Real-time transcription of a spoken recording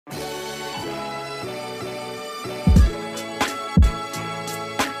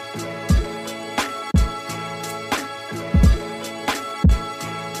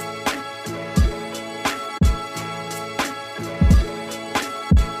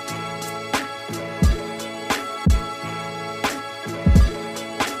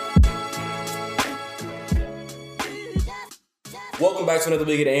Welcome back to another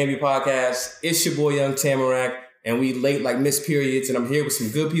week of the AMB podcast. It's your boy Young Tamarack, and we late like missed periods, and I'm here with some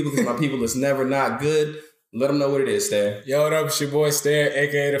good people because my people is never not good. Let them know what it is, Stair. Yo, what up? It's your boy Stair,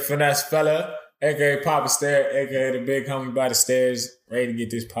 a.k.a. the Finesse Fella, a.k.a. Papa Stair, a.k.a. the Big Homie by the Stairs. Ready to get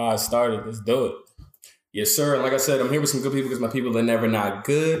this pod started. Let's do it. Yes, sir. And like I said, I'm here with some good people because my people are never not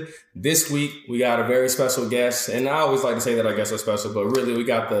good. This week, we got a very special guest, and I always like to say that our guests are special, but really, we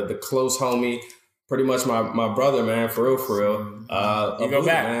got the close homie, pretty much my brother, man, for real. You go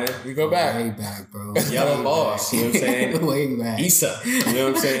back, man. You go back. Way back, bro. Yellow Boss, you know what I'm saying? Way back. Issa, you know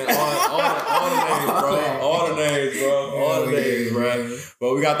what I'm saying? All the names, bro.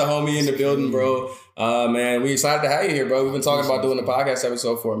 But we got the homie in the building, bro. Man, we excited to have you here, bro. We've been talking about doing the podcast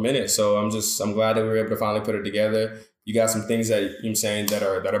episode for a minute, so I'm glad that we were able to finally put it together. You got some things that, you know what I'm saying, that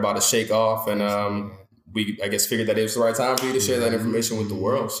are about to shake off, and we, I guess, figured that it was the right time for you to share that information with the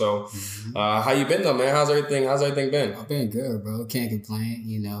world. So, how you been though, man? How's everything been? I've been good, bro. Can't complain.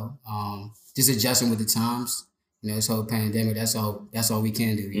 You know, just adjusting with the times. You know, this whole pandemic. That's all we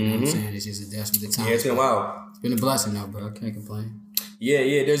can do. You know what I'm saying? It's just adjust with the times. Yeah, it's been a while. It's been a blessing though, bro. Can't complain.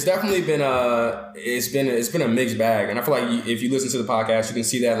 Yeah. There's definitely been it's been a mixed bag, and I feel like if you listen to the podcast, you can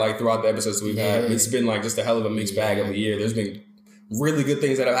see that like throughout the episodes we've had. It's been like just a hell of a mixed bag of a year. There's been really good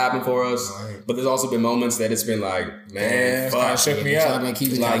things that have happened for us, but there's also been moments that it's been like, man, fuck, shook me up.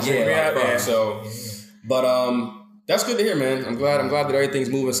 But that's good to hear, man. I'm glad that everything's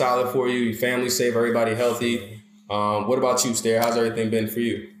moving solid for you. Your family's safe, everybody healthy. What about you, Stair? How's everything been for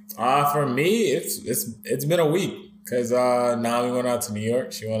you? For me, it's been a week because now we went out to New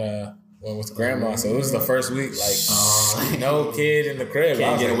York. She went with grandma, so it was the first week like no kid in the crib.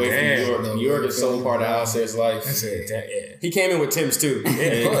 Can't get away from New York. New York is so part of Outsider's life. He came in with Tim's too. Yeah,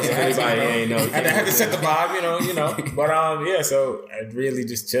 of course. Anybody ain't know. I had to set the vibe, you know. But so I really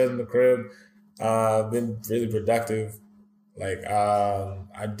just chilled in the crib. Been really productive. Like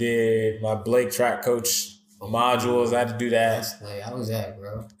I did my Blake track coach modules. I had to do that. How was that,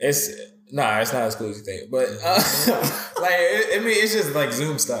 bro? It's not as cool as you think, but it's just like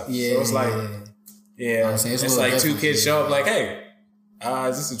Zoom stuff. Yeah, so it's like, it's like two kids show up like, hey,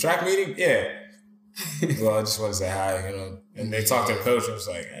 is this a track meeting? Yeah. Well, I just want to say hi, you know. And they talk to the coach. I was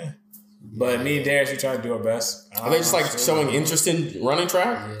like, But me and Darius, we try to do our best. Are they just like showing interest in running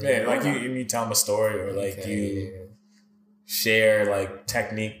track? Yeah, like you tell them a story or like you share like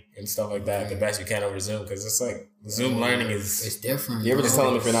technique and stuff like that the best you can over Zoom, because it's like Zoom learning it's different. You ever just tell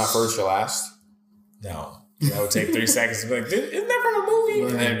them if you're not first, you're last? No. That would take 3 seconds to be like, isn't that from a movie?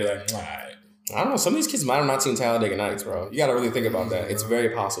 And then be like, all right. I don't know. Some of these kids might have not seen Talladega Nights, bro. You got to really think about that. It's very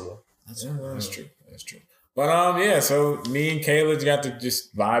possible. That's true. But so me and Kayla got to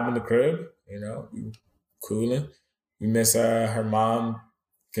just vibe in the crib, you know, cooling. We miss her mom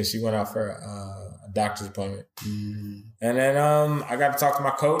because she went out for a doctor's appointment. And then I got to talk to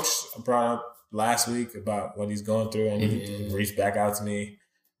my coach. I brought up last week about what he's going through, and he reached back out to me,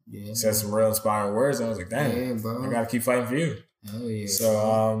 said some real inspiring words. And I was like, damn, bro. I got to keep fighting for you. Oh, yeah.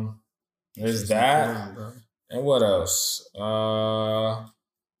 So there's that. And what else?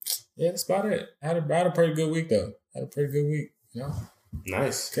 That's about it. I had a pretty good week, though. You know?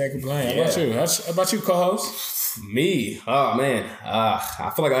 Nice. Can't complain. How about you? How about you, co-host? Me? Oh, man.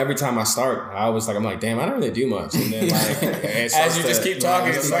 I feel like every time I start, I'm like, damn, I don't really do much. And then, like, as you just keep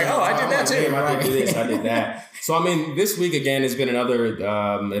talking, it's like, I did that too. I did this, I did that. So, I mean, this week, again, has been another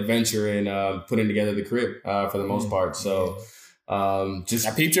adventure in putting together the crib for the most part. So, I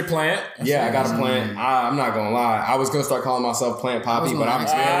peeped your plant. I got a plant. I'm not gonna lie. I was gonna start calling myself Plant Poppy, but I'm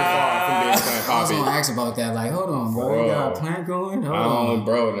very far from being Plant Poppy. I was gonna ask about that. Like, hold on, bro. You got a plant going? I don't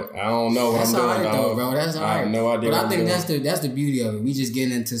know what I'm doing, right, though, bro. That's all right. I have no idea. But I think that's the beauty of it. We just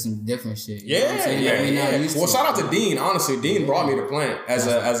getting into some different shit. Well, shout out to Dean. Honestly, Dean brought me the plant as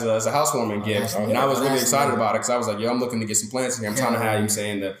a housewarming gift, and I was really excited about it because I was like, yo, I'm looking to get some plants in here. I'm trying to have you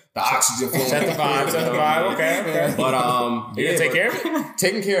saying the oxygen flow. Set the vibe. Okay. But take care of it?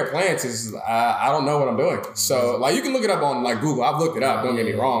 Taking care of plants is, I don't know what I'm doing. So, like, you can look it up on, like, Google. I've looked it up, don't get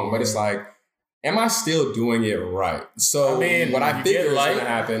me wrong. But it's like, am I still doing it right? So, what I figure is going to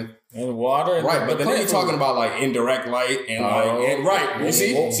happen. And water. And right, but then you're talking about, like, indirect light and, You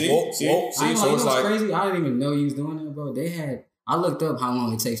see? So, it's like crazy. I didn't even know you was doing that, bro. I looked up how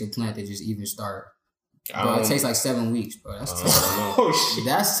long it takes a plant to just even start. Bro, it takes like 7 weeks, bro. That's tough. Oh, shit.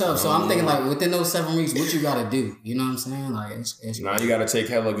 That's tough. So I'm thinking, like, within those 7 weeks, what you gotta do? You know what I'm saying? Like, it's now you gotta take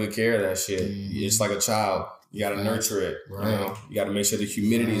hella good care of that shit. It's like a child. You gotta nurture it. Right. You know, you gotta make sure the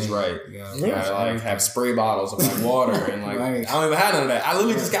humidity is right. You gotta like have spray bottles of like water and like I don't even have none of that. I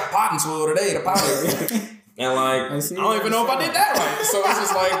literally just got potting soil today to pot it. And like, I don't even know if I did that right. So it's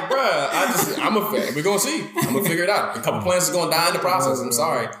just like, bruh, we're gonna see. I'm gonna figure it out. A couple plants is gonna die in the process. I'm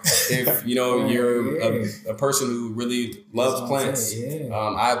sorry. If you're a person who really loves plants,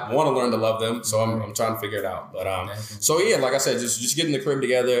 I want to learn to love them. So I'm trying to figure it out. But so yeah, like I said, just getting the crib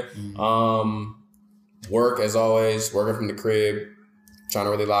together. Work as always, working from the crib, trying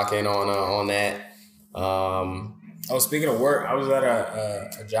to really lock in on that. Speaking of work, I was at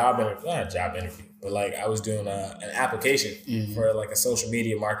a job interview, not a job interview, but like I was doing an application for like a social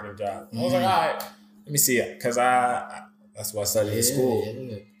media marketing job. I was like, all right, let me see it, because that's what I studied in school.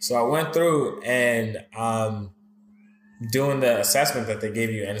 Yeah. So I went through and doing the assessment that they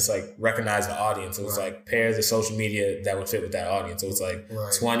gave you, and it's like recognize the audience. It was like pairs of social media that would fit with that audience. So it's like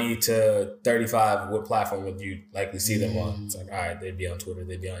 20 to 35. What platform would you likely see them on? It's like, all right, they'd be on Twitter,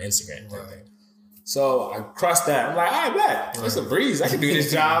 they'd be on Instagram. Right. So I crushed that. I'm like, I bet it's a breeze. I can do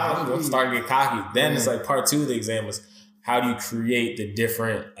this job. I'm starting to get cocky. Then it's like part 2 of the exam was how do you create the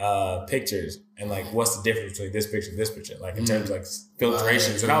different pictures, and like what's the difference between this picture and this picture, like in terms of like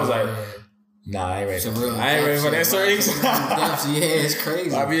filtrations. And I was like, nah, I ain't ready. I ain't ready for that settings. Yeah, it's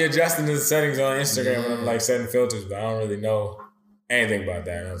crazy. I be adjusting the settings on Instagram when I'm like setting filters, but I don't really know anything about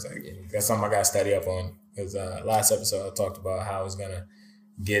that. And I was like, that's something I got to study up on, because last episode I talked about how I was gonna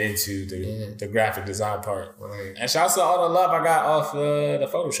get into the graphic design part. Right. And shouts to all the love I got off the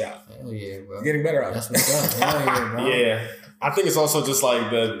Photoshop. Hell yeah, bro. It's getting better at it. That's what's up. Hell yeah, bro. Yeah. I think it's also just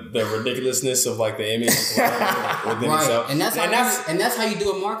like the ridiculousness of like the image within itself. And that's how you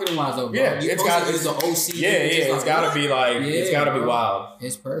do it marketing wise though, bro. Yeah, it's got to use the OC. Yeah, it's gotta be like it's gotta be wild.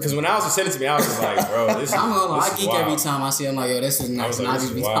 It's perfect. Because when Allison sent it to me, I was just like, bro, this is I geek every time I see it. I'm like, yo, this is nice.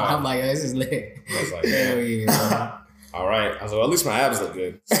 I'm like, this is lit. I was like, hell yeah. All right. I was like, well, at least my abs look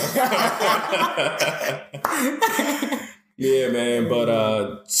good. Yeah, man.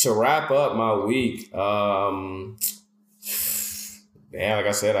 But to wrap up my week, like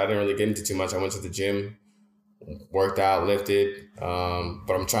I said, I didn't really get into too much. I went to the gym, worked out, lifted.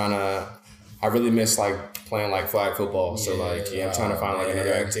 But I really miss like playing like flag football. So like, I'm trying to find like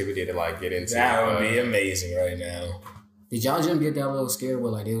another activity to like get into. That would be amazing right now. Did y'all gym get that little scared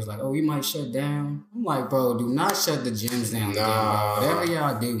where like they was like, oh, we might shut down? I'm like, bro, do not shut the gyms down. Nah. Again, whatever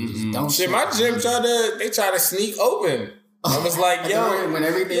y'all do, just don't. Shit, my gym tried to sneak open. I was like, yo, when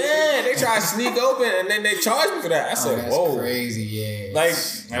everything. Yeah, they tried to sneak open and then they charged me for that. I said, that's whoa, crazy, yeah. Like,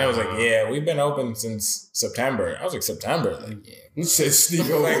 and I was like, yeah, we've been open since September. I was like, September. Like, you said sneak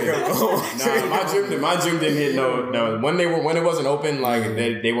open. Nah, my gym didn't hit no. When it wasn't open, like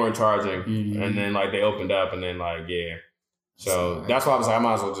they weren't charging, and then like they opened up, and then like So that's why I was like, I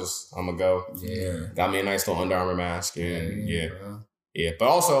might as well I'm going to go. Yeah. Got me a nice little Under Armour mask. And yeah. But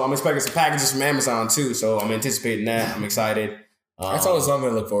also, I'm expecting some packages from Amazon too. So I'm anticipating that. I'm excited. That's always something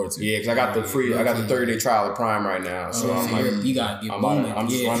to look forward to. Yeah, because I got the 30-day trial of Prime right now. So I'm like, I'm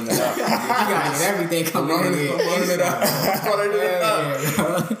just running it up. You got everything coming in. Running it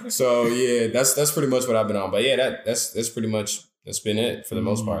up. So yeah, that's pretty much what I've been on. But yeah, that's pretty much, that's been it for the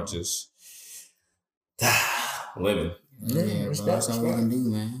most part. Just living. Yeah, bro, that's all we can do,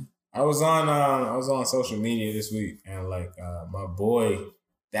 man. I was on social media this week, and like my boy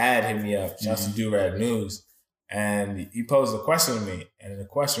Dad hit me up. Shouts to Do-Rag News, and he posed a question to me, and the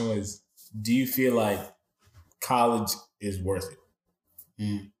question was, "Do you feel like college is worth it?"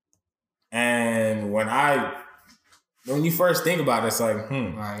 And when you first think about it, it's like,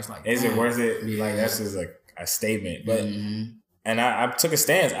 right, it's like, is it worth it? Yeah. Like that's just like a statement, but and I took a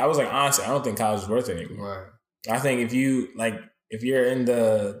stance. I was like, honestly, I don't think college is worth it anymore. Right. I think if you're in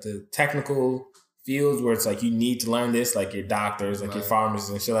the technical fields where it's like you need to learn this, like your doctors, like your pharmacists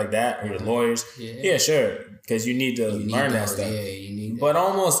and shit like that, or your lawyers, sure, because you need to learn that stuff. Yeah, you need that. But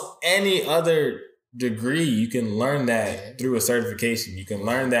almost any other degree, you can learn that through a certification. You can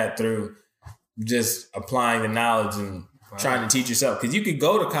learn that through just applying the knowledge and trying to teach yourself. Because you could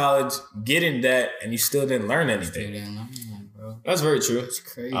go to college, get in debt, and you still didn't learn anything. Still didn't learn, bro. That's very true. It's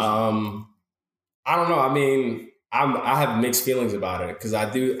crazy. I don't know. I mean, I have mixed feelings about it because I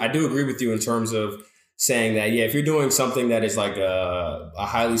do agree with you in terms of saying that, if you're doing something that is like a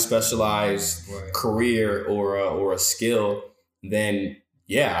highly specialized career or a skill, then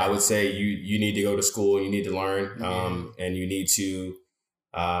I would say you need to go to school and you need to learn and you need to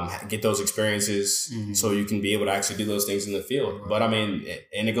get those experiences so you can be able to actually do those things in the field. Right. But I mean,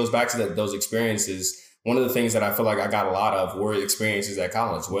 and it goes back to those experiences. One of the things that I feel like I got a lot of were experiences at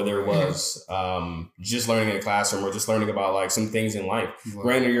college, whether it was just learning in a classroom or just learning about like some things in life. Right.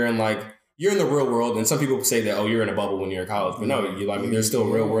 Granted, you're in the real world, and some people say that, oh, you're in a bubble when you're in college. But no, there's still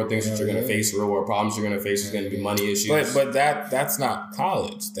real world things that you're going to face, real world problems you're going to face. There's going to be money issues. But that's not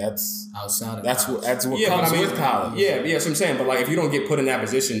college. That's outside of that's college. That's what comes with college. Yeah, that's what I'm saying. But like, if you don't get put in that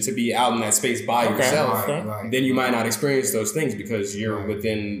position to be out in that space by yourself, then you might not experience those things because you're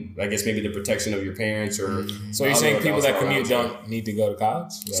within, I guess, maybe the protection of your parents or. So you're saying people that commute don't need to go to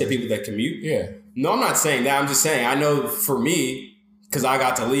college? Say people that commute? Yeah. No, I'm not saying that. I'm just saying I know for me. Because I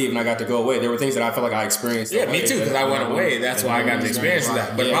got to leave and I got to go away. There were things that I felt like I experienced. Yeah, me too. Because I went away. That's why I got to experience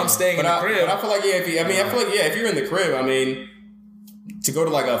that. But if I'm staying in the crib, I feel like if you're in the crib, I mean, to go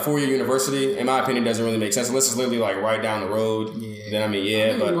to like a 4-year university, in my opinion, doesn't really make sense unless it's literally like right down the road. Yeah. Then I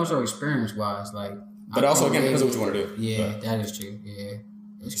mean, but also experience wise, like. But also again, depends on what you want to do. Yeah, that is true. Yeah.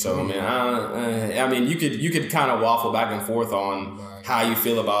 So man, I mean, you could kind of waffle back and forth on how you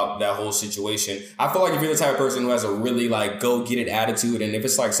feel about that whole situation. I feel like if you're the type of person who has a really like go get it attitude, and if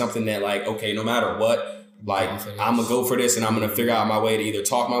it's like something that like, okay, no matter what, like I'm gonna go for this, and I'm gonna figure out my way to either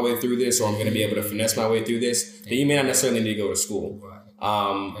talk my way through this, or I'm gonna be able to finesse my way through this, then you may not necessarily need to go to school.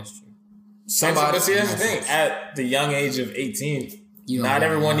 That's true. But see, that's the thing. At the young age of 18. Not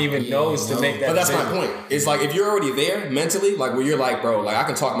everyone even knows to make that. But that's my point. It's like if you're already there mentally, like where you're like, bro, like I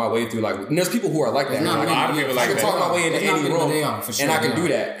can talk my way through. Like, and there's people who are like that. Like, I can talk my way into any room, and I can do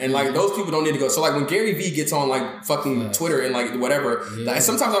that. And like those people don't need to go. So like when Gary Vee gets on like fucking Twitter and like whatever, like,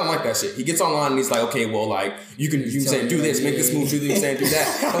 sometimes I don't like that shit. He gets online and he's like, okay, well, like you can say do this, make this move, do this, and do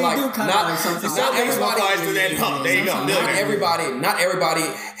that. But like not everybody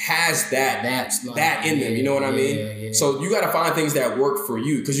has that in them. You know what I mean? So you got to find things that work for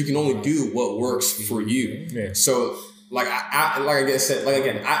you because you can only do what works for you. Yeah. So like I said,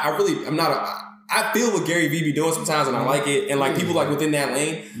 I feel what Gary Vee be doing sometimes and I like it, and like people like within that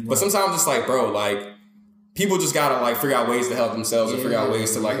lane, but sometimes it's like, bro, like people just gotta like figure out ways to help themselves and figure out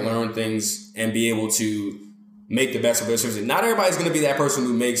ways to like learn things and be able to make the best of their services. Not everybody's gonna be that person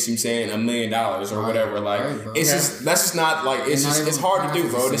who makes, $1 million or whatever. Like it's just that's just not like it's hard to do,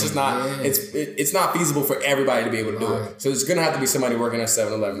 bro. It's just not it's not feasible for everybody to be able to do it. So there's gonna have to be somebody working at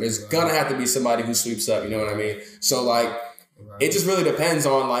 7-Eleven. There's gonna have to be somebody who sweeps up. You know what I mean? So like. It just really depends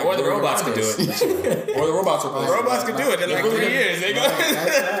on like. Or the robots can do it. Or the robots will. The robots can do it in like 3 years. They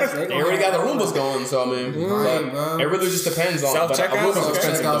already got the Roombas going, so I mean, it really just depends on. Self-checkouts are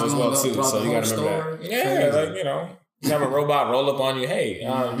expensive though as well too, so you gotta remember that. Yeah, like you have a robot roll up on you. Hey,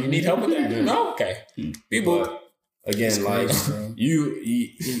 you need help with that? No, okay. People. Again, like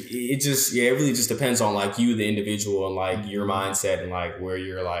it really just depends on like you, the individual, and like your mindset and like where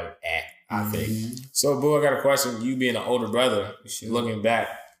you're like at. I think. So, Boo, I got a question. You being an older brother, looking back,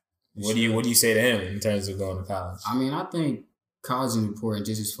 what do you say to him in terms of going to college? I mean, I think college is important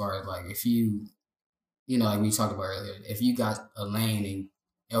just as far as like if you like we talked about earlier, if you got a lane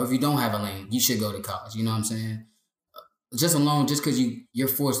or if you don't have a lane, you should go to college. You know what I'm saying? Just because you're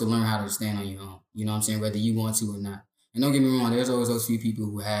forced to learn how to stand on your own. You know what I'm saying? Whether you want to or not. And don't get me wrong, there's always those few people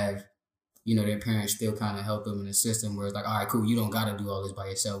who have, their parents still kind of help them in the system where it's like, all right, cool, you don't got to do all this by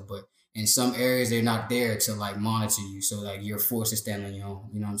yourself, but in some areas, they're not there to like monitor you. So like you're forced to stand on your own.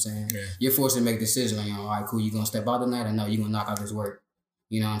 You know what I'm saying? Yeah. You're forced to make decisions on your own. All right, cool. You gonna step out tonight or no? You gonna knock out this work?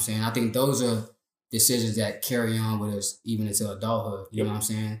 You know what I'm saying? I think those are decisions that carry on with us even into adulthood. You know what I'm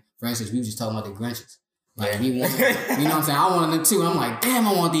saying? For instance, we were just talking about the Grinches. Like he wanted, you know what I'm saying? I wanted them too. I'm like, damn,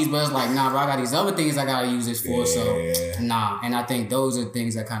 I want these, but it's like, nah, bro, I got these other things I gotta use this for. So nah. And I think those are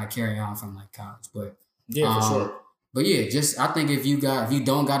things that kind of carry on from like college. But for sure. But yeah, I think if you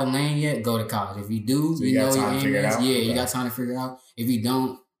don't got a lane yet, go to college. If you do, so you know your aim is. You got time to figure it out. If you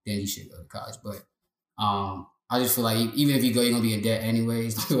don't, then you should go to college. But I just feel like even if you go, you're gonna be in debt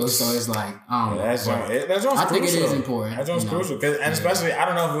anyways. So it's like that's I think it is important. That's crucial, and especially I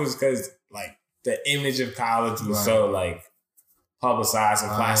don't know if it was because like the image of college was so like publicized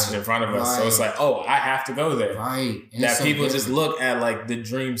and plastered in front of us. So it's like, oh, I have to go there. Right. And that people just look at like the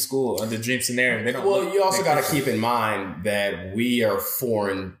dream school or the dream scenario. They don't. Well, you also got to keep in mind that we are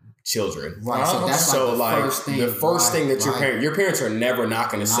foreign children. Right. So that's the first thing that your parents are never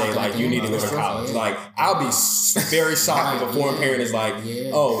not going to say like you need to go to college. Yeah. Like I'll be very shocked if a foreign parent is like,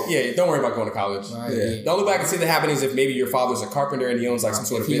 oh yeah, don't worry about going to college. Right. Yeah. The only way I can see that happening is if maybe your father's a carpenter and he owns like some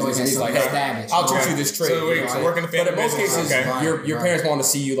sort of business and he's like, hey, I'll teach you this trade. So work in the family. But in most cases, your parents want to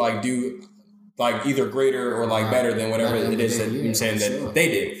see you like do like either greater or like better than whatever it is that you're saying that they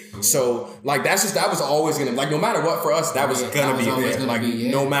did. So like that was always gonna like no matter what for us that was gonna be there. Like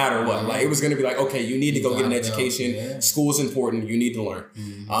no matter what, like it was gonna be like okay, you need to go get an education. School's important. You need to learn.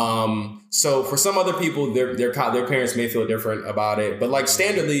 So for some other people, their parents may feel different about it, but like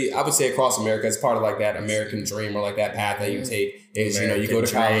standardly, I would say across America, it's part of like that American dream or like that path that you take is you go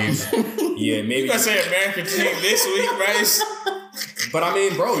to college, Yeah, maybe. You gonna say American team this week, Bryce? But I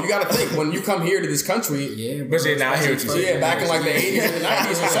mean, bro, you got to think when you come here to this country. Yeah, but they're not here. Yeah, back in like the 80s and the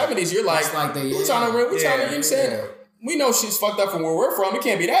 90s or 70s, you're like, we're trying to, you know what I'm saying? We know shit's fucked up from where we're from. It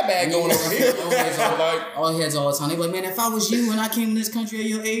can't be that bad going over here. All heads all the time. They be like, man, if I was you and I came to this country at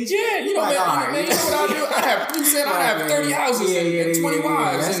your age, yeah, you know, man, you know what I do? I have 3 cents, I have 30 houses and 20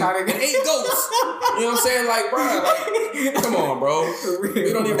 wives and 8 goats. You know what I'm saying? Like, bro, like, come on, bro.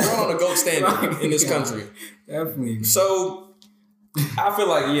 We don't even run on a goat standard in this country. Definitely. So I feel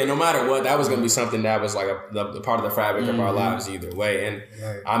like, no matter what, that was going to be something that was like the part of the fabric of our lives either way. And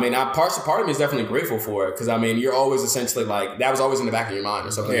I mean, part of me is definitely grateful for it because I mean, you're always essentially like, that was always in the back of your mind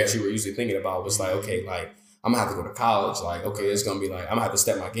or something that you were usually thinking about was like, okay, like I'm going to have to go to college. Like, okay, it's going to be like, I'm going to have to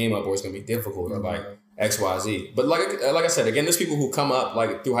step my game up or it's going to be difficult or like X, Y, Z. But like I said, again, there's people who come up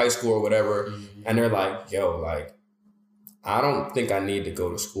like through high school or whatever and they're like, yo, like, I don't think I need to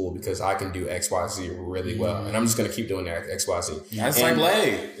go to school because I can do X, Y, Z really well. And I'm just going to keep doing that X, Y, Z. That's like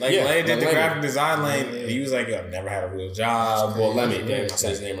Lay. Lay did the graphic design lane. He was like, I've never had a real job. Well, let me. Damn, I said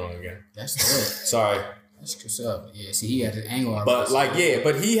his name wrong again. That's good. Sorry. That's what's up. Yeah, see, he had an angle. But like,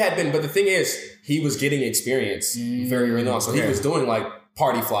 but he had been, but the thing is, he was getting experience very early on. So he was doing like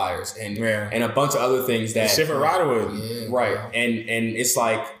party flyers and a bunch of other things that. Shit for Rodwood. Yeah, right. And it's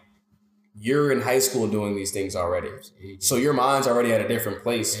like, you're in high school doing these things already. So your mind's already at a different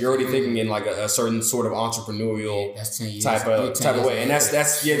place. You're already thinking in like a certain sort of entrepreneurial type of way. And that's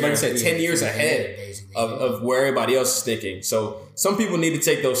like I said, 10 years ahead of where everybody else is thinking. So some people need to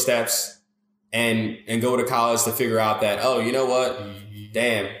take those steps and go to college to figure out that, oh, you know what?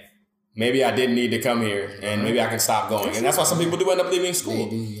 Damn. Maybe I didn't need to come here and maybe I can stop going. And that's why some people do end up leaving school.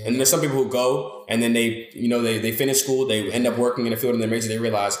 And then there's some people who go and then they finish school, they end up working in the field in their major, they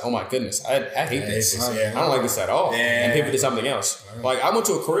realize, oh my goodness, I hate this. I don't like this at all. And pivot to something else. Like I went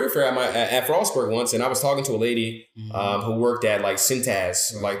to a career fair at Frostburg once and I was talking to a lady who worked at like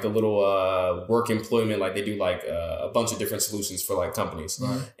Syntaz, like the little work employment, like they do like a bunch of different solutions for like companies.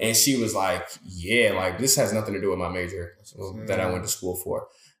 And she was like, yeah, like this has nothing to do with my major that I went to school for.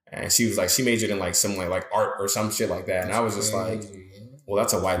 And she was like, she majored in like some like art or some shit like that. And I was just like, well,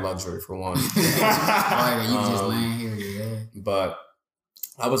 that's a white luxury for one. But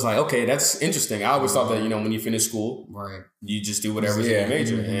I was like, okay, that's interesting. I always thought that, when you finish school, you just do whatever's in your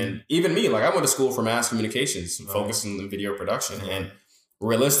major. And even me, like I went to school for mass communications, focusing on video production. And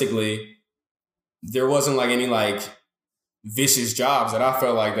realistically, there wasn't like any like vicious jobs that I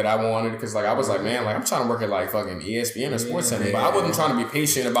felt like that I wanted because like I was like, man, like I'm trying to work at like fucking ESPN or Sports Center, but I wasn't trying to be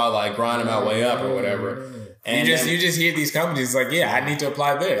patient about like grinding my way up or whatever. And you just hear these companies like, yeah, I need to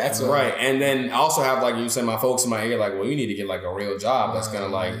apply there. That's right. And then I also have like you said, my folks in my ear like, well, you need to get like a real job that's gonna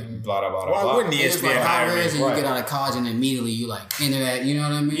like blah blah blah blah. Why wouldn't ESPN hire me? You get out of college and immediately you like into that, you know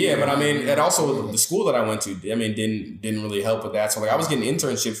what I mean? Yeah, but I mean, and also the school that I went to, I mean, didn't really help with that. So like I was getting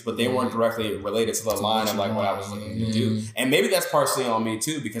internships, but they weren't directly related to the line of like what I was looking to do. And maybe that's partially on me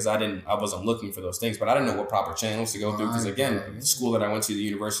too because I wasn't looking for those things, but I didn't know what proper channels to go through because again, the school that I went to, the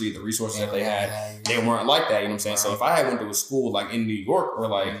university, the resources that they had, they weren't like that. You know what I'm saying? So if I went to a school like in New York or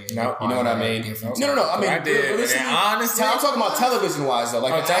like, you know what I mean? No. I mean, honestly, I'm talking about television wise though.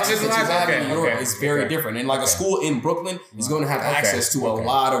 Like the access that you have in New York is very different. And like a school in Brooklyn is going to have access to a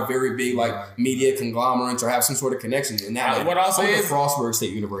lot of very big like media conglomerates or have some sort of connections. And that what also is Frostburg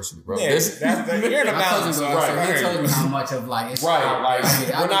State University, bro. Yeah, you're in a balance, right? He tells me how much of like it's like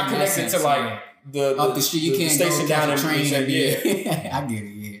we're not connected to like the street. You can't station down in train. Yeah, I get it.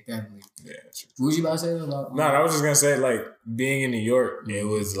 Yeah, definitely. Yeah. What was you about to say about? No, I was just gonna say like being in New York, it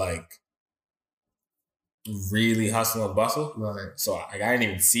was like really hustle and bustle. Right. So like, I didn't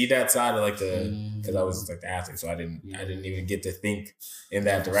even see that side of like because I was like the athlete, so I didn't even get to think in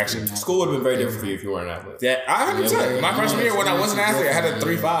that direction. School would have been very different for you if you weren't an athlete. Yeah, 100%. My freshman year when I wasn't an athlete, I had a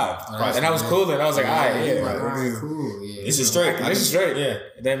 3.5, and I was cool. And I was like, all right, cool. Yeah. This is straight. This is straight. Yeah.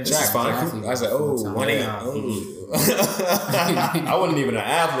 Then this is fine. I was like, 1.8. I wasn't even an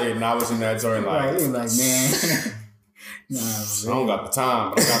athlete, and I was in that joint like, man. Nah, I don't got the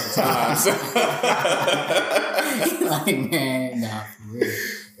time, but I got the time. Like, man, nah, for real.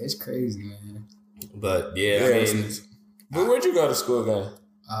 It's crazy, man. But yeah, I mean, but where'd you go to school again?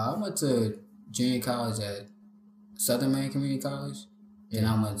 I went to junior college at Southern Maine Community College. Then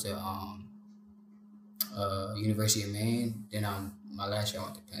I went to University of Maine. Then my last year I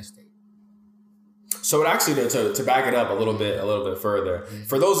went to Penn State. So actually, to back it up a little bit further,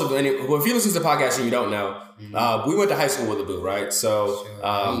 for those of if you listen to the podcast and you don't know, we went to high school with Abu, right? So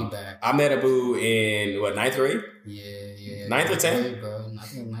I met Abu in what, 9th grade? Yeah. 9th or 10th? Bro. I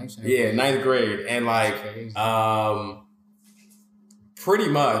think 9th grade. Yeah, 9th grade, and like pretty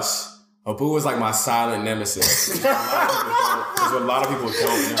much Abu was like my silent nemesis. Is what a lot of people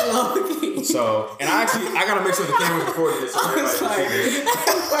don't know. So, and I gotta make sure the camera's recording this. So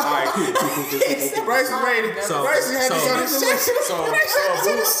all right, cool. Bryce is ready. Bryce had this on his chest.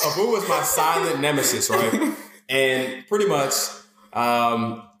 So Abu was my silent nemesis, right? And pretty much,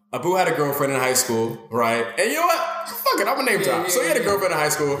 Abu had a girlfriend in high school, right? And you know what? Fuck it, I'm a name drop. So he had a girlfriend in high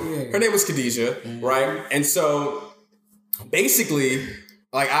school. Her name was Khadijah, right? And so basically,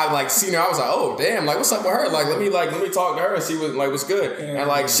 like I like seen her, I was like, oh damn, like what's up with her? Like let me talk to her and see what's good. And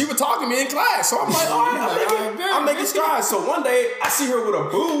like she would talk to me in class, so I'm like, all right, I'm making strides. So one day I see her with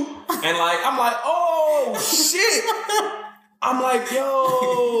Abu, and like I'm like, oh shit. I'm like,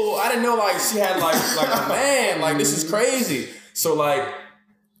 yo, I didn't know like she had like a man. Like this is crazy. So like,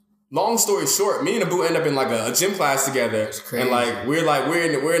 long story short, me and Abu end up in like a gym class together, and like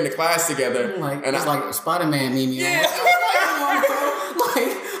we're in the class together, like, and it's like Spider-Man meme. Yeah.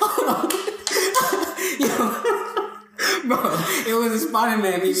 Bro, it was a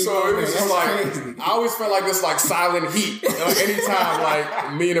Spider-Man meme. So it was just like crazy. I always felt like this like silent heat anytime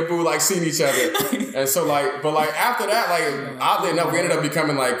like me and Abu like seen each other, and so like but like after that like oddly enough we ended up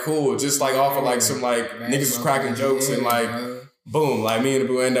becoming like cool just like off of like some like niggas was cracking jokes and like boom like me and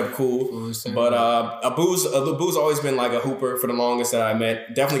Abu end up cool. But Abu's always been like a hooper for the longest that I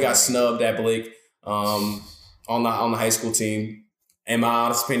met. Definitely got snubbed at Blake on the high school team. In my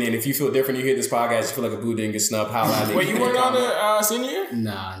honest opinion, if you feel different, you hear this podcast, you feel like Abu didn't get snubbed. How loud? Wait, you weren't on the senior year?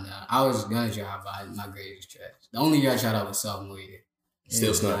 Nah. I was gonna try, but my grade was trash. The only year I tried out was sophomore year.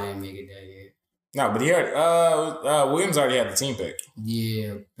 Still snubbed. I didn't make it that year. No, but he heard Williams already had the team pick.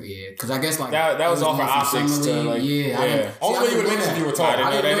 Yeah, because I guess like that was all for optics to like Only way you would mention if you were tall.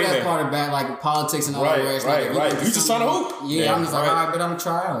 I didn't know that part about like politics and all that. Right. You just trying to hoop. Yeah, I'm just like, all right, but I'm gonna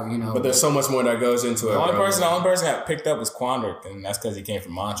try out, you know. But there's so much more that goes into it. The only person that picked up was Quandrick, and that's because he came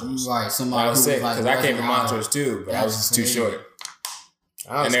from Montrose. Right, somebody I was sick because I came from Montrose too, but I was just too short.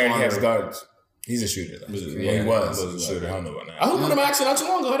 And there he has guards. He's a shooter, though. He was a shooter. I don't know about now. I hooped with him actually not too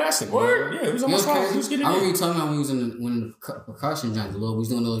long ago. That's it. Word? Yeah, he was almost fine. He was getting in. I remember you telling me when we was in the percussion joint, we was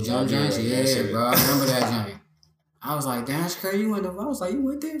doing a little jump joints. Yeah, bro. I remember that joint. I was like, damn, that's crazy. I was like, you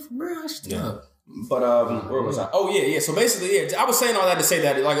went there for real? That's tough. But where was I? Oh yeah. So basically, I was saying all that to say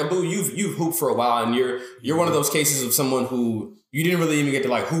that like Abu, you've hooped for a while, and you're one of those cases of someone who you didn't really even get to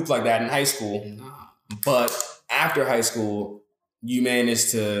like hoop like that in high school. Nah. But after high school, you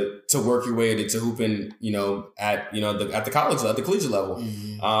managed to work your way to hooping, at the college, at the collegiate level.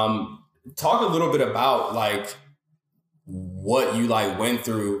 Mm-hmm. Talk a little bit about like what you like went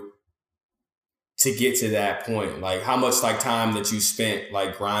through to get to that point. Like how much like time that you spent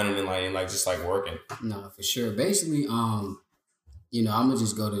like grinding and just like working. No, for sure. Basically, I'm gonna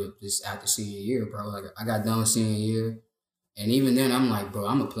just go to this after senior year, bro. Like I got done with senior year, and even then I'm like, bro,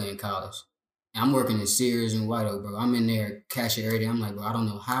 I'm gonna play in college. I'm working at Sears and White Oak, bro. I'm in there cashier every day. I'm like, bro, I don't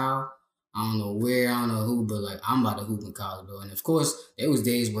know how, I don't know where, I don't know who, but like I'm about to hoop in college, bro. And of course, there was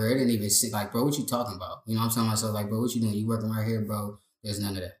days where it didn't even sit like, bro, what you talking about? You know, I'm telling myself like, bro, what you doing? You working right here, bro? There's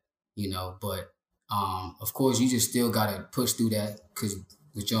none of that, But of course, you just still gotta push through that because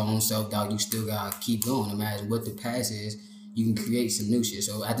with your own self doubt, you still gotta keep going. No matter what the past is, you can create some new shit.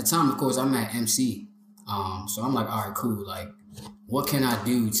 So at the time, of course, I'm at MC. So I'm like, all right, cool, like. What can I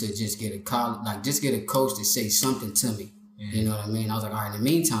do to just get a coach to say something to me? Mm-hmm. You know what I mean? I was like, all right, in the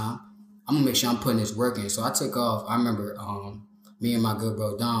meantime, I'm gonna make sure I'm putting this work in. So I took off. I remember me and my good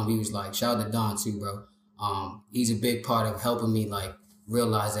bro Don, we was like, shout out to Don too, bro. He's a big part of helping me like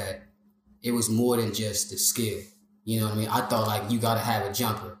realize that it was more than just the skill. You know what I mean? I thought like you gotta have a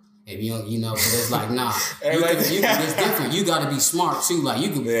jumper. If you don't, but it's like, nah, it's different. You gotta be smart too. Like you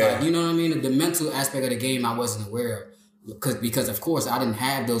can, like, you know what I mean? The mental aspect of the game I wasn't aware of. Because of course I didn't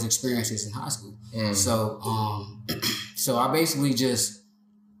have those experiences in high school. So I basically just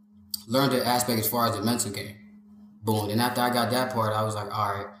learned the aspect as far as the mental game. Boom. And after I got that part, I was like,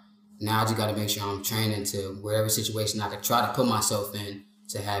 all right, now I just got to make sure I'm training to whatever situation I could try to put myself in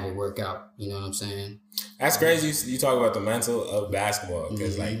to have it work out. You know what I'm saying? That's crazy. You talk about the mental of basketball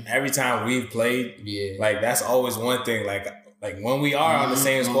because like every time we've played, like that's always one thing. Like when we are on the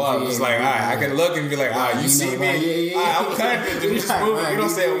same squad, it's like, all right, I can look and be like, all right, you see me, I'm cutting, we just moving, you don't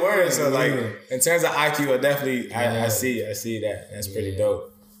say a word. So like, in terms of IQ, I definitely, I see that. That's pretty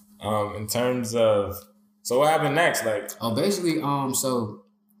dope. In terms of, so what happened next? Like, basically, so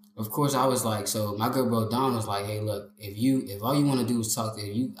of course I was like, so my good bro Don was like, hey, look, if all you want to do is talk to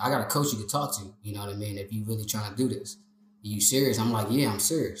you, I got a coach you can talk to. You know what I mean? If you really trying to do this, are you serious? I'm like, yeah, I'm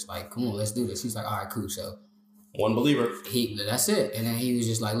serious. Like, come on, let's do this. He's like, all right, cool. So. One believer. That's it. And then he was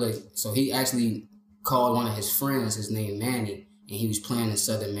just like, look, so he actually called one of his friends, his name Manny, and and he was playing in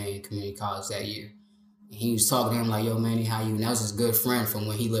Southern Maine Community College that year. And he was talking to him like, yo, Manny, how you? And that was his good friend from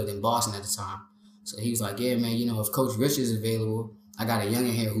when he lived in Boston at the time. So he was like, yeah, man, you know, if Coach Rich is available, I got a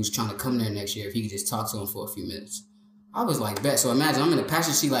youngin here who's trying to come there next year if he could just talk to him for a few minutes. I was like, bet. So imagine I'm in the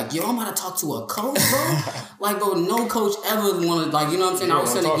passion sheet like, yo, I'm about to talk to a coach, bro. Like, bro, no coach ever wanted, like, you know what I'm saying? I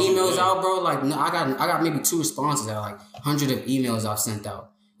was sending emails out, bro. Like, no, I got maybe 2 responses out of like 100 of emails I've sent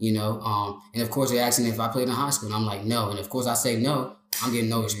out, you know? And of course they're asking if I played in high school. And I'm like, no. And of course I say no. I'm getting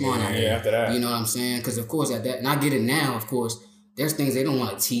no response. Yeah, after that. You know what I'm saying? Because of course at that, and I get it now, of course, there's things they don't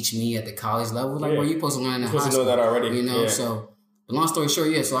want to teach me at the college level. Like, bro, you're supposed to learn in high school. You're supposed to know that already. You know, so... But long story short,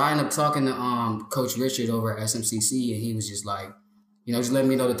 yeah. So I ended up talking to Coach Richard over at SMCC, and he was just like, you know, just letting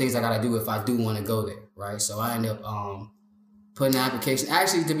me know the things I gotta do if I do want to go there, right? So I ended up putting the application.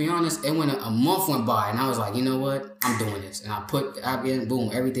 Actually, to be honest, it went a month went by, and I was like, you know what, I'm doing this, and I put the app in, boom,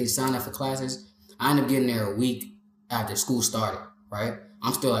 everything signed up for classes. I ended up getting there a week after school started, right?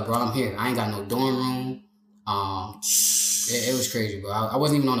 I'm still like, bro, I'm here. I ain't got no dorm room. It was crazy, bro. I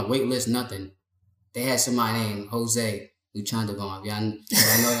wasn't even on the wait list, nothing. They had somebody named Jose Luchandavon. Y'all know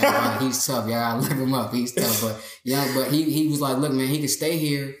that. He's tough. Y'all gotta look him up. He's tough. But yeah, but he was like, look, man, he could stay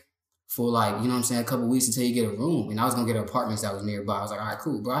here for like, you know what I'm saying, a couple weeks until you get a room. And I was gonna get apartments that was nearby. I was like, all right,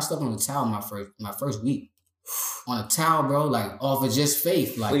 cool, bro. I slept on the towel my first week. On a towel, bro, like off of just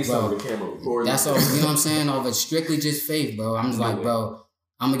faith. Like, please bro, the camera recording. That's all, you know what I'm saying? Off of strictly just faith, bro. I'm just like, bro,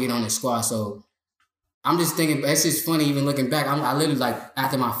 I'm gonna get on this squad. So I'm just thinking, it's just funny even looking back. I literally like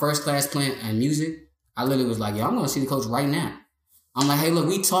after my first class playing and music, I literally was like, yo, I'm going to see the coach right now. I'm like, hey, look,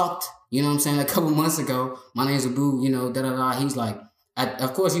 we talked, you know what I'm saying, a couple months ago. My name's Abu, you know, da-da-da. He's like,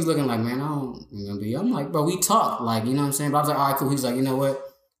 of course, he's looking like, man, I don't remember you. I'm like, bro, we talked, like, you know what I'm saying? But I was like, all right, cool. He's like, you know what?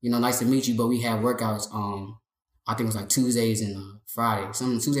 You know, nice to meet you, but we had workouts, I think it was like Tuesdays and Friday.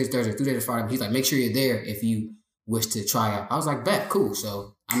 Tuesdays, Thursdays, 2 days to Friday. But he's like, make sure you're there if you wish to try out. I was like, bet, cool.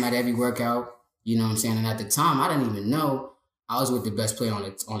 So I'm at every workout, you know what I'm saying? And at the time, I didn't even know I was with the best player on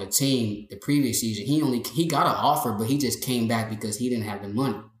the team the previous season. He got an offer, but he just came back because he didn't have the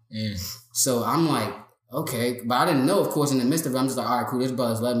money. So I'm like, okay. But I didn't know, of course, in the midst of it, I'm just like, all right, cool, this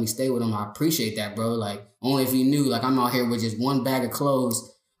brother's letting me stay with him. I appreciate that, bro. Like, only if you knew, like, I'm out here with just one bag of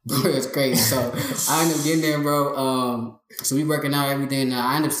clothes. Bro, it's crazy. So I ended up getting there, bro. So we working out everything. Now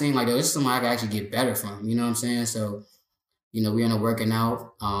I ended up seeing, like, this is something I can actually get better from. You know what I'm saying? So, you know, we ended up working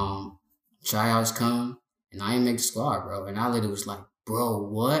out. Tryouts come. And I ain't make the squad, bro. And I literally was like, bro,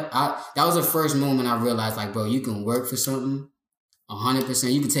 what? That was the first moment I realized, like, bro, you can work for something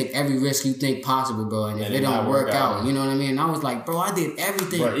 100%. You can take every risk you think possible, bro. And if it don't work out, you know what I mean? And I was like, bro, I did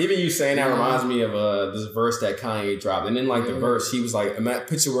everything. Bro, even you saying that reminds me of this verse that Kanye dropped. And then, like, the verse, he was like,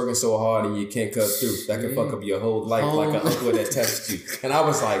 picture working so hard and you can't cut through. That can fuck up your whole life like an uncle that tests you. And I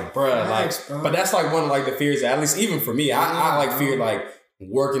was like, bro, but that's, like, one of, like, the fears, at least even for me, I like, fear, like,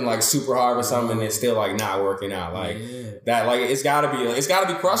 working like super hard or something and it's still like not working out like that. Like it's gotta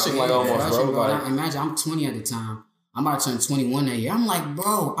be crushing, like almost, bro. Like, imagine I'm 20 at the time. I'm about to turn 21 that year. I'm like,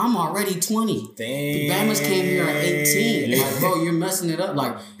 bro, I'm already 20. Damn. The Bamas came here at 18. Like, bro, you're messing it up.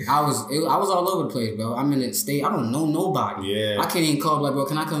 Like, I was all over the place, bro. I'm in the state. I don't know nobody. Yeah. I can't even call like, bro,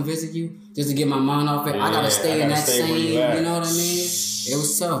 can I come visit you just to get my mind off it? I gotta stay in that same. You know what I mean? It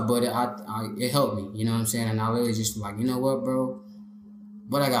was tough, but it helped me. You know what I'm saying? And I literally just like, you know what, bro?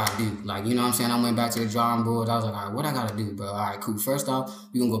 What I gotta do? Like, you know what I'm saying? I went back to the drawing board. I was like, all right, what I gotta do, bro? All right, cool. First off,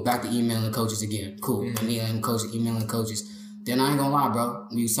 we gonna go back to emailing coaches again. Cool. Emailing coaches. Then I ain't gonna lie, bro.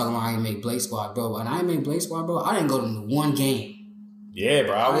 We was talking about I ain't make Blake Squad, bro. And I ain't make Blake Squad, bro. I didn't go to one game. Yeah,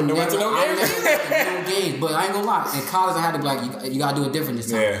 bro. I wouldn't have went to no games. But I ain't gonna lie. In college, I had to be like, you gotta do it different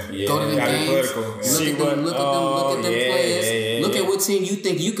this time. Yeah. Go to the games. Look at them players. Look at what team you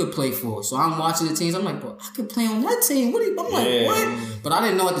think you could play for. So I'm watching the teams. I'm like, bro, I could play on that team. I'm like, what? But I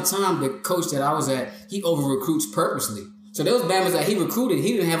didn't know at the time the coach that I was at, he over recruits purposely. So those Bamas that he recruited,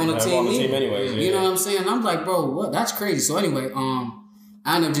 he didn't have on the team either. You know what I'm saying? And I'm like, bro, what? That's crazy. So anyway,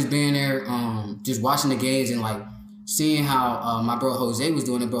 I ended up just being there, just watching the games and like seeing how my bro Jose was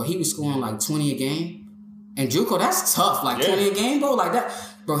doing it, bro. He was scoring like 20 a game. And JUCO, that's tough. Like 20 a game, bro. Like that.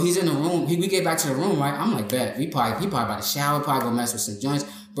 Bro, he's in the room. We get back to the room, right? I'm like, bet. He probably about to shower, probably go mess with some joints.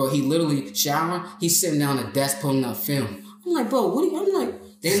 Bro, he literally showering. He's sitting down at the desk pulling up film. I'm like, bro, what are you? I'm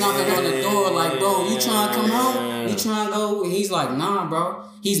like, they knocking on the door like, bro, you trying to come out? You trying to go? And he's like, nah, bro.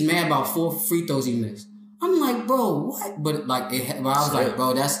 He's mad about 4 free throws he missed. I'm like, bro, what? But like, but I was like,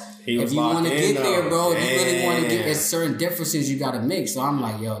 bro, that's, if you want to get there, bro, if you really want to get, there's certain differences you got to make. So I'm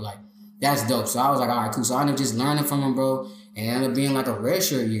like, yo, like, that's dope. So I was like, all right, cool. So I ended up just learning from him, bro. And it ended up being like a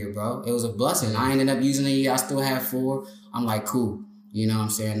redshirt year, bro. It was a blessing. I ended up using a year. I still had 4. I'm like, cool. You know what I'm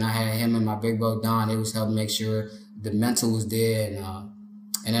saying? I had him and my big bro, Don. It was helping make sure the mental was there,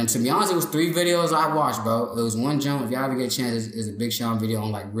 and then to be honest, it was 3 videos I watched, bro. It was one jump. If y'all ever get a chance, is a Big Sean video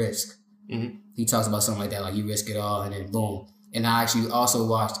on like risk. Mm-hmm. He talks about something like that, like you risk it all, and then boom. And I actually also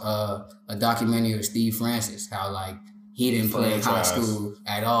watched a documentary of Steve Francis, how like he didn't play in high school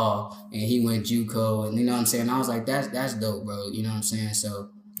at all, and he went JUCO, and you know what I'm saying. And I was like, that's dope, bro. You know what I'm saying? So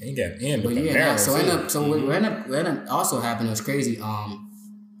he got in, but yeah, so what ended up also happened was crazy.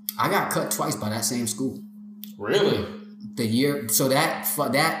 I got cut twice by that same school. Really? The year, so that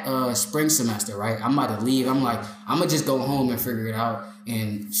spring semester, right? I'm about to leave. I'm like, I'm gonna just go home and figure it out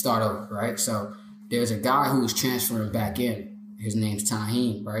and start over, right? So there's a guy who was transferring back in. His name's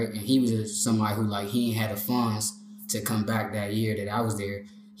Tahim, right? And he was somebody who like he ain't had the funds to come back that year that I was there.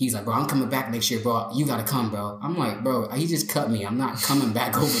 He's like, bro, I'm coming back next year, bro. You gotta come, bro. I'm like, bro, he just cut me. I'm not coming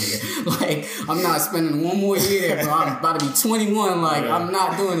back over there. Like, I'm not spending one more year there, bro. I'm about to be 21. Like, I'm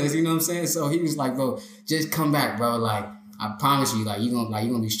not doing this. You know what I'm saying? So he was like, bro, just come back, bro. Like, I promise you, like, you're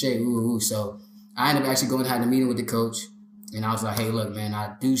gonna be straight. Ooh. So I ended up actually going to have a meeting with the coach, and I was like, hey, look,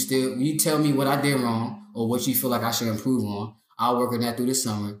 man, you tell me what I did wrong or what you feel like I should improve on. I'll work on that through the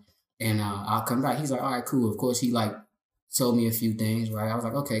summer, and I'll come back. He's like, all right, cool. Of course, he like told me a few things, right? I was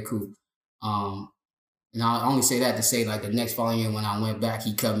like, okay, cool. And I only say that to say like the next following year when I went back,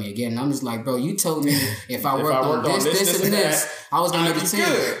 he cut me again. And I'm just like, bro, you told me if I worked on this, and this, I was gonna make a team.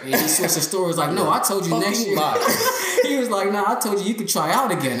 And he switched the story. Was like, no, I told you next year. He was like, no, I told you could try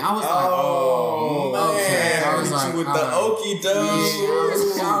out again. I was like, oh, okay. I was like, with the okie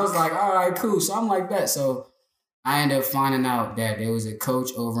doke. Yeah, I was like, all right, cool. So I'm like that. So I ended up finding out that there was a coach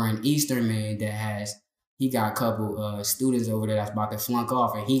over in Eastern Maine that he got a couple students over there that's about to flunk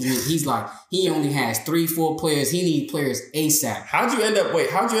off, and he's like, he only has 3-4 players. He needs players ASAP. How'd you end up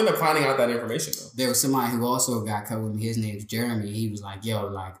finding out that information though? There was somebody who also got cut with me. His name's Jeremy. He was like, yo,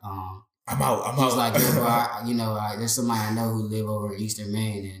 like, I'm out. He was like, yo, bro, there's somebody I know who live over in Eastern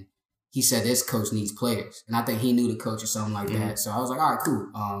Maine, and he said this coach needs players, and I think he knew the coach or something like that. So I was like, all right,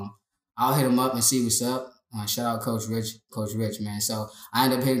 cool. I'll hit him up and see what's up. Shout out Coach Rich, man. So I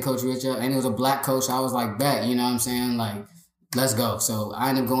ended up hitting Coach Rich up, and it was a black coach. So I was like, bet, you know what I'm saying? Like, let's go. So I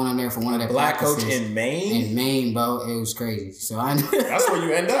ended up going on there for one of their black practices. Coach in Maine? In Maine, bro. It was crazy. So that's where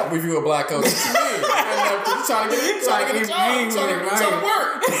you end up if you're a black coach. You trying to get a job. Trying to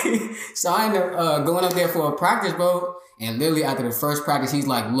work. So I ended up going up there for a practice, bro. And literally after the first practice, he's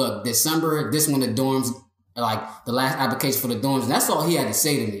like, look, December, this one, the dorms, like the last application for the dorms. And that's all he had to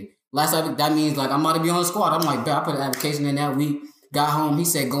say to me. That means like I'm about to be on the squad. I'm like, I put an application in that week. Got home. He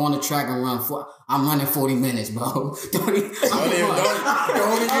said, go on the track and run. I'm running 40 minutes, bro. Don't even trip.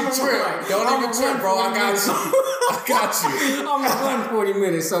 Don't even trip, bro. I got you. I'm running 40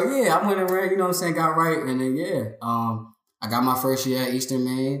 minutes. So yeah, I went and ran. You know what I'm saying? Got right, and then I got my first year at Eastern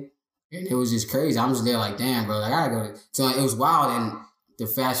Maine, and it was just crazy. I'm just there like, damn, bro. Like I gotta go. So it was wild and. To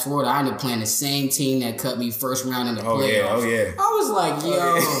fast forward, I ended up playing the same team that cut me first round in the playoffs. Oh yeah. I was like,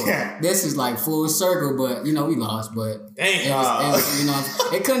 yo, this is like full circle, but we lost. But it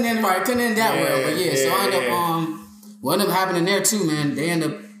was it couldn't end right. It couldn't end that well. But so I ended up what ended up happening there too, man. They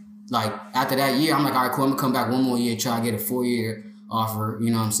ended up like after that year, I'm like, all right, cool. I'm gonna come back one more year, try to get a 4-year offer. You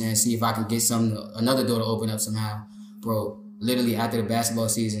know what I'm saying? See if I can get another door to open up somehow, bro. Literally after the basketball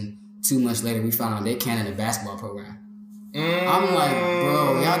season, 2 months later, we found out they canceled the basketball program. I'm like,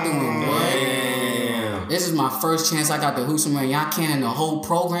 bro, y'all doing what? Damn. This is my first chance I got to hoop somewhere. Y'all canning the whole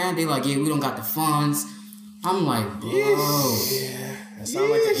program. They like, yeah, we don't got the funds. I'm like, bro. Yeah. That sounds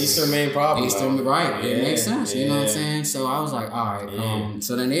like the Eastern Maine problem. Right. It makes sense. You know what I'm saying? So I was like, all right.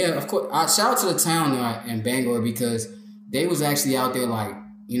 So then, of course, I shout out to the town in Bangor because they was actually out there like,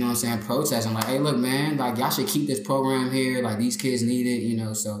 you know what I'm saying, protesting. Like, hey, look, man, like, y'all should keep this program here. Like, these kids need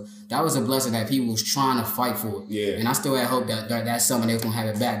it, So that was a blessing that people was trying to fight for it. Yeah. And I still had hope that summer they was going to have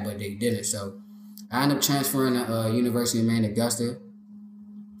it back, but they didn't. So I ended up transferring to University of Maine, Augusta.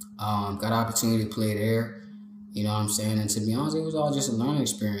 Got an opportunity to play there. You know what I'm saying? And to be honest, it was all just a learning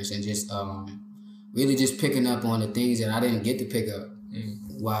experience and just really just picking up on the things that I didn't get to pick up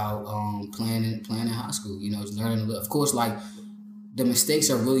while playing in high school. Just learning a little. Of course, like, the mistakes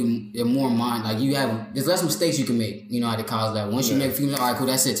are they're more mind. Like, there's less mistakes you can make, at the college level. Once you make a few, all right, cool,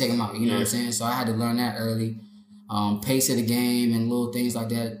 that's it, take them out. You know what I'm saying? So I had to learn that early. Pace of the game and little things like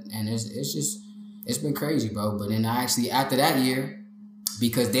that. And it's been crazy, bro. But then I actually, after that year,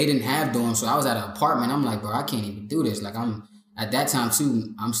 because they didn't have dorms, so I was at an apartment. I'm like, bro, I can't even do this. Like, at that time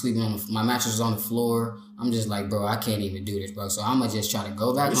too, I'm sleeping on my mattress was on the floor. I'm just like, bro, I can't even do this, bro. So I'm gonna just try to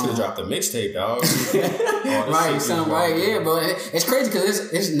go back home. You should have dropped a mixtape, dog. Right, something right, yeah, bro. It's crazy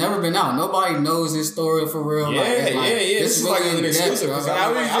because it's never been out. Nobody knows this story for real. Yeah, This is like an exclusive.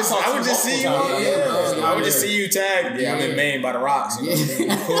 I would just see you. I would just see you tagged. Yeah, I'm in Maine by the rocks. I'm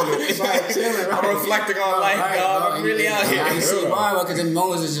reflecting on life, dog. I'm really out here. I see why, because in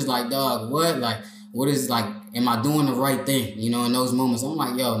moments it's just like, dog, what? Like, what is like? Am I doing the right thing? You know, in those moments, I'm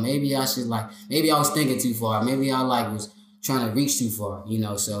like, yo, maybe I should maybe I was thinking too far. Maybe I was trying to reach too far. You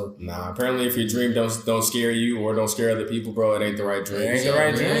know, so apparently, if your dream don't scare you or don't scare other people, bro, it ain't the right dream. It ain't the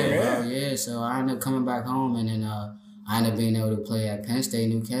right dream, bro. Yeah. So I ended up coming back home, and then I ended up being able to play at Penn State,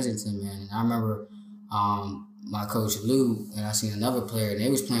 New Kensington, man. And I remember my coach Lou, and I seen another player, and they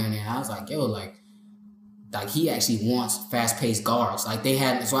was playing there, and I was like, yo, like he actually wants fast-paced guards. Like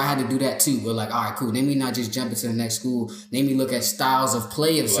so I had to do that too. But like, all right, cool. Let me not just jump into the next school. Let me look at styles of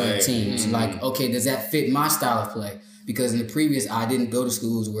play of certain teams. Mm-hmm. Like, okay, does that fit my style of play? Because in the previous, I didn't go to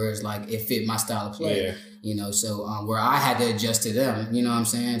schools where it's like it fit my style of play. Yeah. You know, so where I had to adjust to them. You know what I'm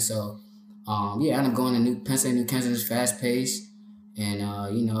saying? So, I ended up going to Penn State, New Kensington, fast-paced, and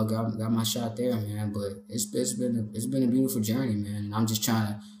got my shot there, man. But it's been a beautiful journey, man. And I'm just trying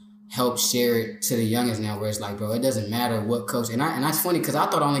to help share it to the youngest now, where it's like, bro, it doesn't matter what coach. And that's funny because I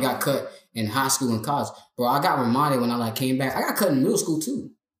thought I only got cut in high school and college. Bro, I got reminded when I came back, I got cut in middle school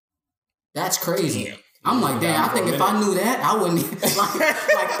too. That's crazy. Damn. I'm like, damn, I think if I knew that, I wouldn't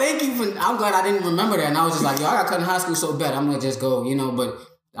thank you for, I'm glad I didn't remember that. And I was just like, yo, I got cut in high school so bad, I'm gonna just go, you know. But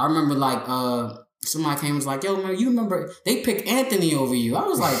I remember somebody came and was like, yo, man, you remember they picked Anthony over you. I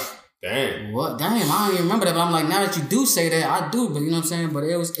was like, damn. What? Damn, I don't even remember that. But I'm like, now that you do say that, I do. But you know what I'm saying? But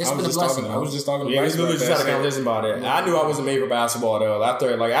it's been a blessing. I was just talking to we just had a conversation about it. Yeah. I knew I wasn't made for basketball though.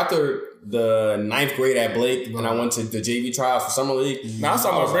 After the 9th grade at Blake, and I went to the JV trials for summer league. Now I was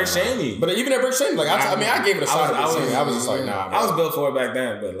talking about Brick Shanley. But even at Brick Shanley, I gave it a shot. I was just like, nah. Bro. I was built for it back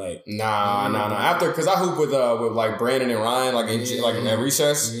then, but nah. After, because I hooped with like Brandon and Ryan, at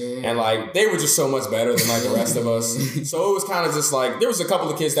recess, and they were just so much better than the rest of us. So it was kind of just there was a couple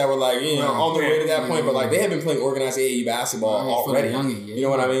of kids that were on their way to that point, but they had been playing organized AAU basketball already. You know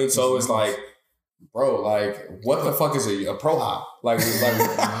what I mean? So it was bro, what the fuck is a pro hop?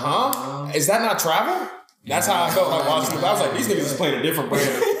 Huh? Is that not travel? That's how I felt watching it. I was like, these niggas is playing a different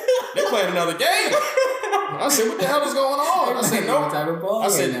brand. They're playing another game. I said, what the hell is going on? I said, nope. I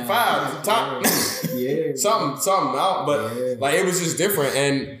said, 5, top. Something out. But it was just different.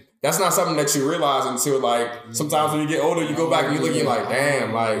 And that's not something that you realize until sometimes when you get older, you go back and you look at it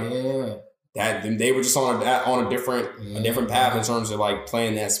damn, that they were just on a different path in terms of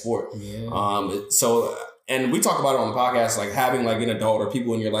playing that sport. So, and we talk about it on the podcast, having an adult or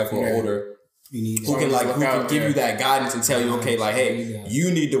people in your life who are older who can give you that guidance and tell you, okay, hey,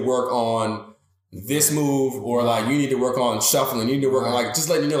 you need to work on this move, or you need to work on shuffling. You need to work on just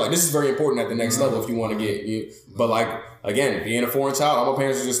letting you know this is very important at the next level if you want to get you. But again, being a foreign child, all my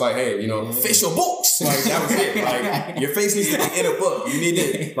parents were just hey, official books. That was it. Your face needs to be in a book. You need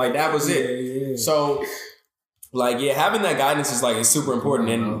to that was it. So having that guidance is super important,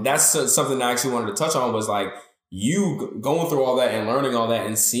 and that's something I actually wanted to touch on was you going through all that and learning all that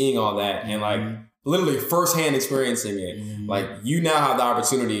and seeing all that and literally firsthand experiencing it. You now have the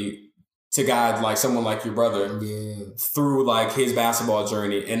opportunity to guide someone like your brother through his basketball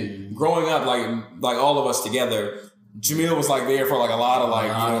journey, and growing up all of us together. Jamil was there for a lot of you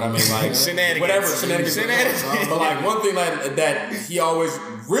know what I mean, shenanigans. But one thing that he always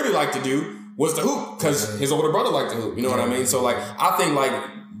really liked to do was to hoop, because his older brother liked to hoop. You know what I mean? So I think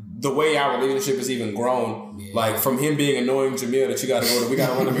the way our relationship has even grown, from him being annoying Jamil that we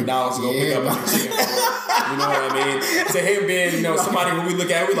gotta run to McDonald's to go pick up a chicken. You know what I mean? To him being somebody who we look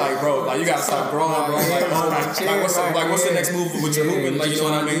at, we bro, you gotta stop growing, bro. What's the next move with your hooping? You know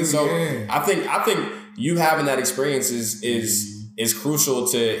what I mean? So I think you having that experience is crucial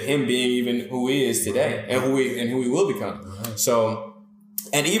to him being even who he is today and who he will become. So.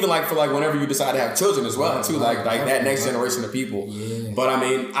 And even for whenever you decide to have children as well too, that next generation of people. Yeah. But I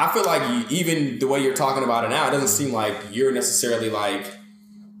mean, I feel even the way you're talking about it now, it doesn't seem like you're necessarily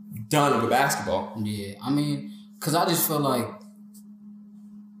done with basketball. Yeah, I mean, cause I just feel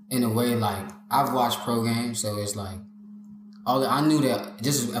in a way I've watched pro games, so it's I knew that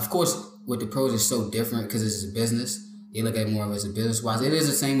just of course with the pros it's so different because it's a business. They look at it more of it as a business wise. It is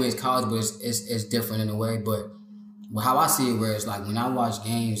the same way as college, but it's different in a way, but. Well, how I see it, where it's when I watch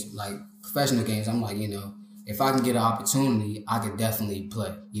games, professional games, I'm if I can get an opportunity, I could definitely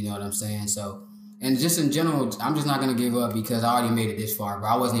play. You know what I'm saying? So And just in general, I'm just not gonna give up because I already made it this far, bro.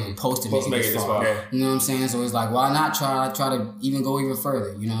 I wasn't even supposed to make it this far. Yeah. You know what I'm saying? So it's like, why not try to even go even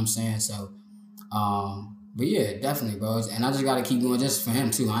further? You know what I'm saying? So, but yeah, definitely, bro. And I just gotta keep going just for him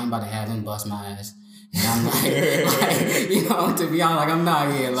too. I ain't about to have him bust my ass. And I'm like, you know, to be honest, like I'm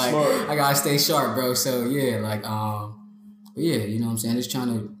not here. Like Smart. I gotta stay sharp, bro. So yeah, like but yeah, you know what I'm saying? Just trying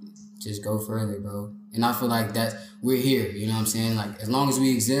to just go further, bro. And I feel like that we're here, you know what I'm saying? Like as long as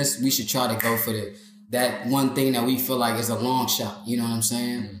we exist, we should try to go for that one thing that we feel like is a long shot. You know what I'm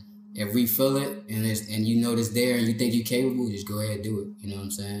saying? Mm-hmm. If we feel it and you know it's there and you think you're capable, just go ahead and do it. You know what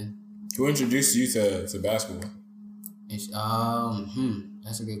I'm saying? Who introduced you to basketball?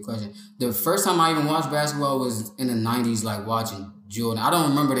 That's a good question. The first time I even watched basketball was in the 90s, like watching Jordan. I don't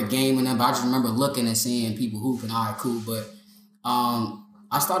remember the game and that, but I just remember looking and seeing people hooping. All right, cool. But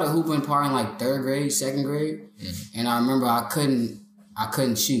I started hooping probably in like 3rd grade, 2nd grade. Mm-hmm. And I remember I couldn't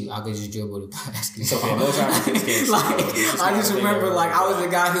shoot. I could just dribble the basketball. Okay, most Africans can't shoot. I just remember like I was the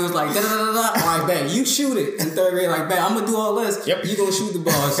guy who was like da da da da. All right, bang, you shoot it in 3rd grade. Like, bang, I'm gonna do all this. Yep. You gonna shoot the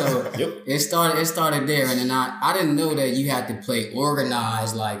ball. So it started there, and then I didn't know that you had to play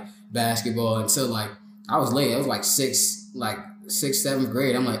organized like basketball until like I was late. I was like 6th, 7th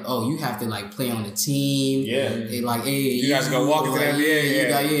grade. I'm like, oh, you have to like play on the team. Yeah. You guys go walk into the NBA.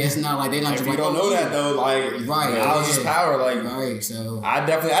 Yeah. It's not like they not if just you like, don't know that though, like right. I was just power, like right. So I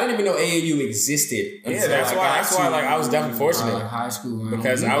didn't even know AAU existed. Yeah, that's why like I was definitely fortunate. Like high school,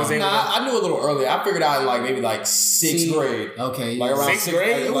 because I was able. I knew a little early. I figured out in like maybe like 6th grade. Okay, like around 6th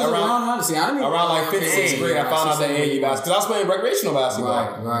grade. It was around like 5th, 6th grade. I found out that AAU basketball because I was playing recreational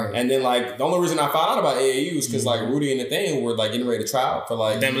basketball. Right. And then like the only reason I found out about AAU is because like Rudy and Nathaniel were like getting ready to try out for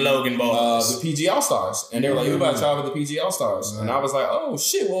like them Logan balls, the PG All Stars, and they were like, "You about to try out for the PG All Stars?" And I was like, "Oh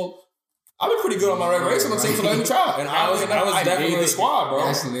shit, well." I've been pretty good on my recreational team, so let me try. And I was definitely the squad, bro.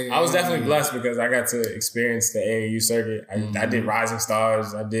 I was definitely blessed because I got to experience the AAU circuit. I did Rising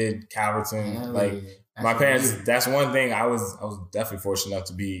Stars, I did Calverton. My parents, that's one thing I was definitely fortunate enough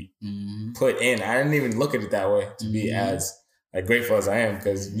to be put in. I didn't even look at it that way to be as like grateful as I am,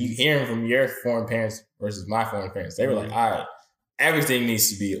 because you hearing from your foreign parents versus my foreign parents, they were like, all right, everything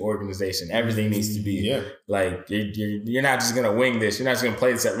needs to be organization. Everything needs to be like you're not just gonna wing this. You're not just gonna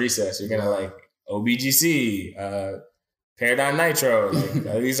play this at recess. You're gonna like OBGC, Paradigm Nitro.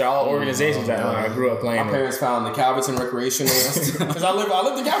 Like, these are all organizations that I grew up playing. My parents found the Calverton Recreational because I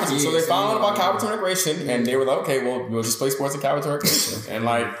lived in Calverton, so they found out about Calverton Recreation, and they were like, okay, well, we'll just play sports at Calverton Recreation. And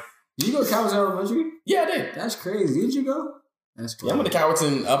like, did you go to Calverton Elementary? Yeah, I did. That's crazy. Did you go? That's crazy. Yeah, I went to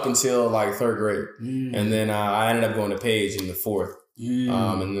Calverton up until like 3rd grade, and then I ended up going to Page in the 4th.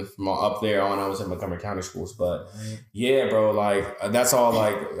 And then from up there on, I was in Montgomery County schools. But yeah, bro, like that's all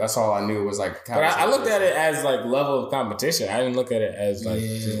I knew was like. But I looked at it as like level of competition. I didn't look at it as like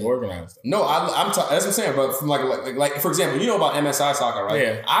just organized. No, that's what I'm saying. But from like for example, you know about MSI soccer, right?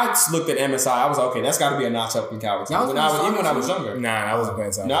 Yeah. I looked at MSI. I was like, okay, that's got to be a notch up from Calverton. Even when I was younger. Nah, I wasn't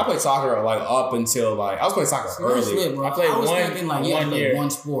playing soccer. No, I played soccer like up until like I was playing soccer early. I played one year,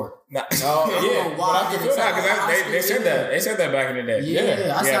 one sport. No. Yeah, but I could because they said that. They said that back in the day.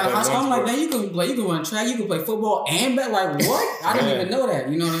 Yeah. I'm like, man, you can run track, you can play football and bet. Like, what? I didn't even know that.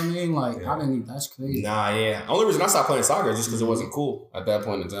 You know what I mean? Like, I didn't. That's crazy. Nah, yeah. Only reason I stopped playing soccer is just because it wasn't cool at that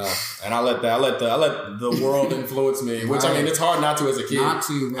point in time, and I let the world influence me. Which I mean, it's hard not to as a kid. Not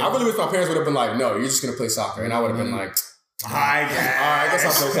to. Man. I really wish my parents would have been like, "No, you're just gonna play soccer," and I would have been like. All right, I guess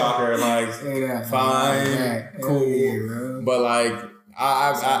I'll play soccer. Like, fine, cool. But like,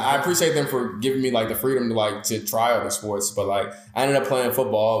 I appreciate them for giving me like the freedom to try other sports. But like, I ended up playing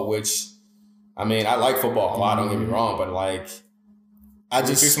football, which, I mean, I like football a lot. Don't get me wrong, but like, I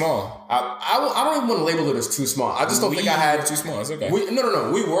just too small. I don't even want to label it as too small. I just don't think I had too small. It's okay.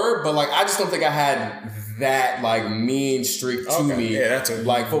 No. We were, but like, I just don't think I had that like mean streak to me. Yeah, that's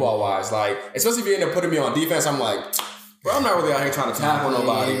like football wise. Like, especially if you end up putting me on defense, I'm like. Bro, I'm not really out here trying to tackle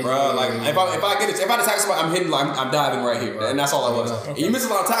nobody, bro. Like, if I attack somebody, I'm hitting, like, I'm diving right here, and that's all I was. And you miss a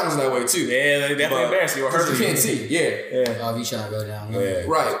lot of tackles that way too. Yeah, they definitely embarrass you or hurt you. You can't see, yeah. Oh, if you trying to go down,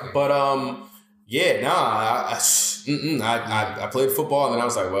 right? But I played football, and then I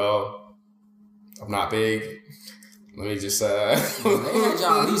was like, well, I'm not big. Let me just they had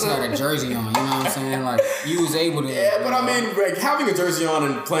y'all at least had a jersey on, you know what I'm saying? Like, you was able to. Yeah, but I mean, like, having a jersey on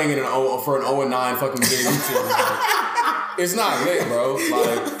and playing in for an 0-9 fucking JV team, like, it's not lit, bro.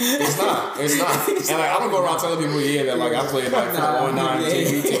 Like, it's not. And like, I don't go around telling people, that like I played like for an 0-9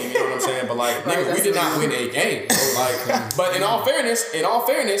 JV team, you know what I'm saying? But like, nigga, we did not win a game. Bro. Like, but in all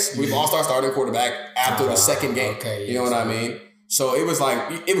fairness, we lost our starting quarterback after the second game. Okay, you know what I mean? So it was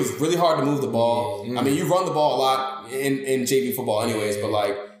like, it was really hard to move the ball. I mean, you run the ball a lot in JV football anyways, but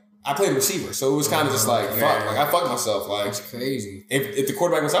like, I played receiver, so it was kind of just like fuck. Like I fucked myself. Like that's crazy. If the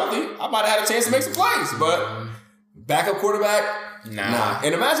quarterback was healthy, I might have had a chance to make some plays. But backup quarterback, nah.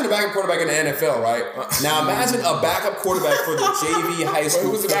 And imagine a backup quarterback in the NFL, right? Now imagine a backup quarterback for the JV high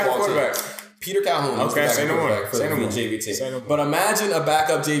school. Who's the backup quarterback? Peter Calhoun. Okay, say no more. For the JV team. But imagine a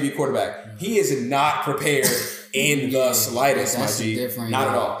backup JV quarterback. He is not prepared in the slightest, my G. Not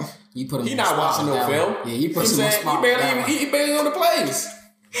at all. You put him. He not watching no film. Yeah, you put him. He barely on the plays.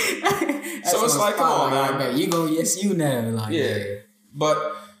 So it's like, come on, man. You go, yes, you know. Like, yeah.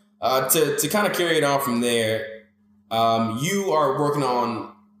 But to kind of carry it on from there, you are working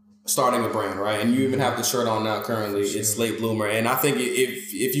on starting a brand, right? And you even have the shirt on now currently. Sure. It's Late Bloomer. And I think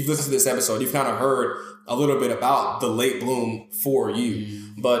if you've listened to this episode, you've kind of heard a little bit about the late bloom for you.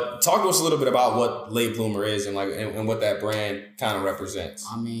 Mm-hmm. But talk to us a little bit about what Late Bloomer is and and what that brand kind of represents.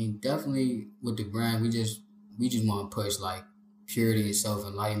 I mean, definitely with the brand, we just want to push like purity and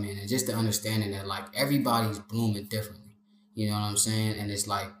self-enlightenment and just the understanding that like everybody's blooming differently. You know what I'm saying? And it's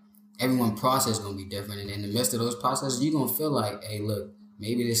like everyone's process is going to be different. And in the midst of those processes, you're going to feel like, hey, look,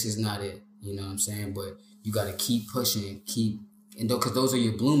 maybe this is not it. You know what I'm saying? But you got to keep pushing, because those are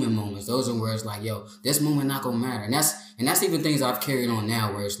your blooming moments. Those are where it's like, yo, this moment not going to matter. And that's even things I've carried on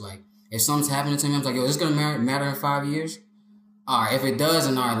now where it's like, if something's happening to me, I'm like, yo, is this going to matter in 5 years? All right, if it does,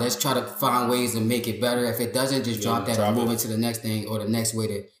 then all right, let's try to find ways to make it better. If it doesn't, just drop that and move into the next thing or the next way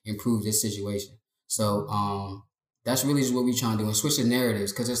to improve this situation. So that's really just what we're trying to do and switch the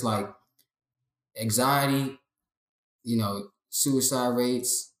narratives because it's like anxiety, suicide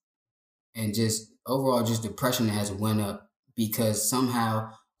rates, and just overall just depression that has went up because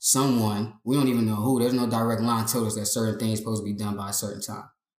somehow someone, we don't even know who, there's no direct line told us that certain things supposed to be done by a certain time,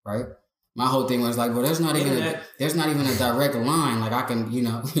 right? My whole thing was like, well, there's not even a direct line. Like I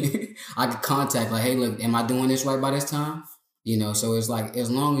can, I can contact like, hey, look, am I doing this right by this time? So it's like, as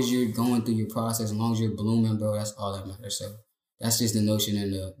long as you're going through your process, as long as you're blooming, bro, that's all that matters. So that's just the notion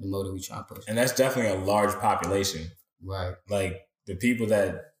and the motive we try to push. And that's definitely a large population. Right. Like the people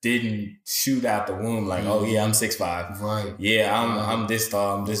that didn't shoot out the womb, like, oh yeah, I'm 6'5". Right. Yeah, I'm this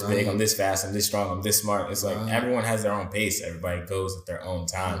tall, I'm this big, I'm this fast, I'm this strong, I'm this smart. It's like everyone has their own pace. Everybody goes at their own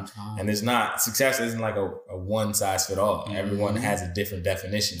time. And success isn't like a one size fit all. Mm-hmm. Everyone has a different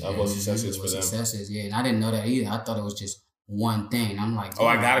definition of what success is for them. Success is, yeah. And I didn't know that either. I thought it was just one thing. I'm like,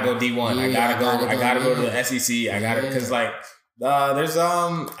 I gotta go D1. Yeah, I gotta go to the SEC. Cause like there's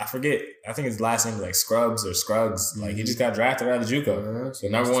I forget. I think his last name is like Scruggs. Mm-hmm. Like he just got drafted out of the JUCO. So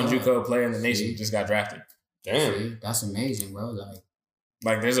number one JUCO player in the nation just got drafted. Damn, see? That's amazing, bro.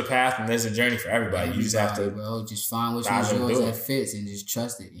 Like there's a path and there's a journey for everybody. You just have to, bro, just find which one's yours that fits and just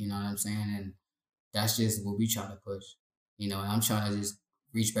trust it. You know what I'm saying? And that's just what we try to push. And I'm trying to just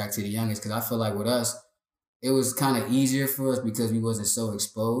reach back to the youngest because I feel like with us, it was kind of easier for us because we wasn't so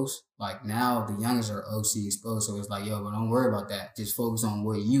exposed. Like now the youngest are OC exposed. So it's like, yo, but don't worry about that. Just focus on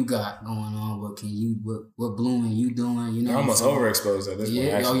what you got going on. What blooming you doing, They're almost overexposed at this point.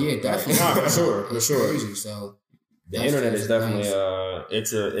 Actually. Oh yeah, definitely. for sure. Crazy. So the internet is definitely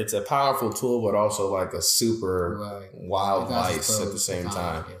it's a powerful tool, but also like a super wild vice at the same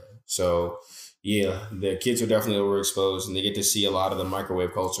time. Yeah. So yeah, the kids are definitely overexposed and they get to see a lot of the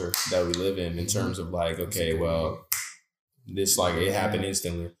microwave culture that we live in terms of like, okay, well, this like it happened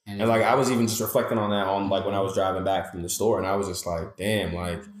instantly. And like I was even just reflecting on that on like when I was driving back from the store and I was just like, damn,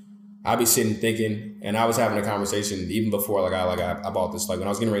 like I'd be sitting thinking and I was having a conversation even before like I bought this, like when I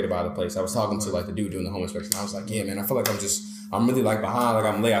was getting ready to buy the place, I was talking to like the dude doing the home inspection. I was like, yeah, man, I feel like I'm really like behind,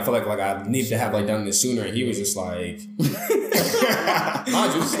 like I'm late. I feel like I need to have like done this sooner. And he was just like,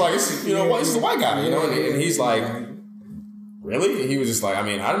 mind you, it's like, it's a white guy, and he's like, really? And he was just like, I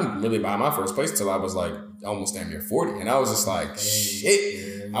mean, I didn't really buy my first place till I was like almost damn near 40. And I was just like, shit.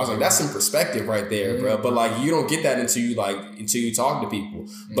 I was like, that's some perspective right there, bro. But like, you don't get that until you talk to people.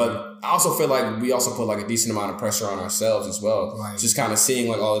 But I also feel like we also put like a decent amount of pressure on ourselves as well. Right. Just kind of seeing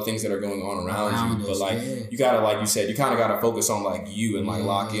like all the things that are going on around you. But like, you gotta, like you said, you kind of gotta focus on like you and like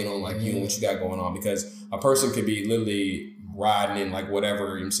lock in on like you and what you got going on, because a person could be literally riding in like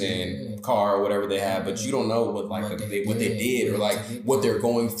whatever car or whatever they have, but you don't know what they did or like what they're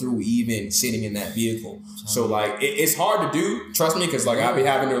going through even sitting in that vehicle. So like it's hard to do, trust me, because like I be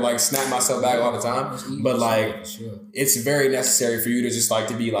having to like snap myself back all the time, but like it's very necessary for you to just like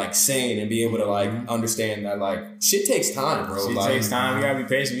to be like sane and be able to like understand that like shit takes time, bro. Shit takes time. You gotta be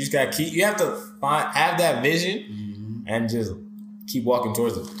patient. You just gotta you have to have that vision and just keep walking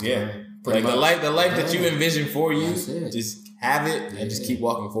towards it. Yeah. Like the life that you envision for you, just have it and just keep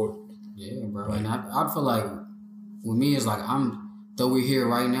walking forward. Yeah, bro. And I feel like with me, it's like though we're here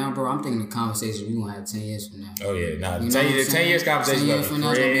right now, bro, I'm thinking the conversations we gonna have 10 years from now. Oh yeah, nah. You know 10 years conversation. 10 years from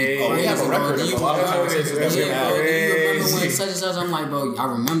now, it's gonna be crazy. Oh, we have a record of a lot of conversations that's Yeah, gonna bro, happen. you remember when such and such? I'm like, bro, I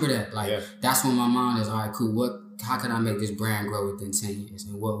remember that. Like, that's when my mind is, all right, cool. How can I make this brand grow within 10 years?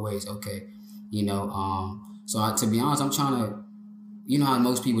 In what ways? Okay, you know. To be honest, I'm trying to. You know how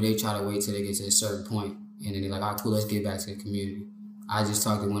most people, they try to wait till they get to a certain point, and then they're like, all right, cool, let's get back to the community. I just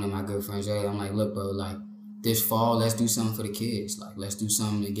talked to one of my good friends earlier. I'm like, look, bro, like, this fall, let's do something for the kids. Like, let's do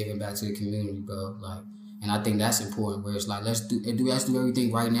something to give it back to the community, bro. Like, and I think that's important. Where it's like, let's do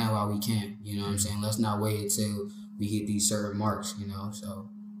everything right now while we can. You know what I'm saying? Let's not wait until we hit these certain marks. You know, so.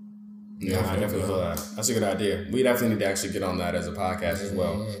 Yeah, I definitely feel that. That's a good idea. We definitely need to actually get on that as a podcast as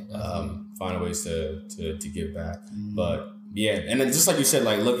well. Find ways to give back. But yeah, and then just like you said,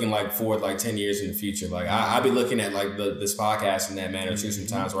 like looking like forward like 10 years in the future. Like I be looking at like this podcast in that manner too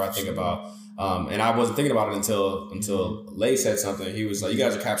sometimes, where I think about. And I wasn't thinking about it until Lay said something. He was like, "You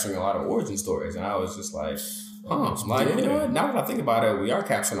guys are capturing a lot of origin stories," and I was just like, you know what? Now that I think about it, we are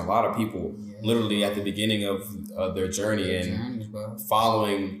capturing a lot of people literally at the beginning of their journey and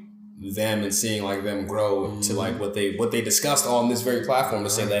following them and seeing like them grow to like what they discussed on this very platform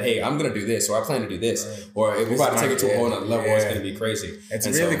to say that, hey, I'm gonna do this, or I plan to do this, or if we're about to take it to a whole nother level, it's gonna be crazy. It's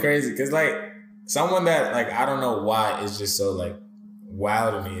really crazy because like someone that like I don't know why is just so like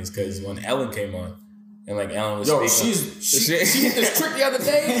wow to me is because when Ellen came on and like Ellen was speaking, she hit this trick the other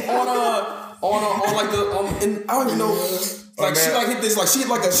day on like the I don't even know. Like she like hit this like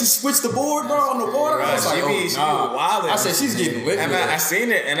she switched the board, bro, on the water. I was like, she wild. I said she's getting lit. And I seen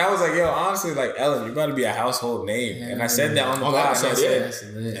it, and I was like, yo, honestly, like Ellen, you're about to be a household name. And I said that on the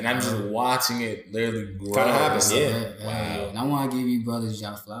podcast, and I'm just watching it literally grow. Kind of happens, Wow. And I want to give you brothers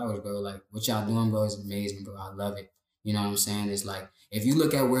y'all flowers, bro. Like what y'all doing, bro, is amazing, bro. I love it. You know what I'm saying? It's like if you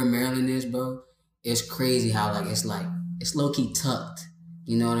look at where Maryland is, bro, it's crazy how it's low key tucked.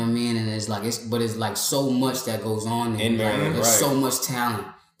 You know what I mean? And it's like so much that goes on there. In Maryland, There's so much talent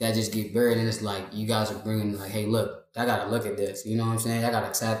that just get buried, and it's like you guys are bringing like, hey, look, I gotta look at this. You know what I'm saying? I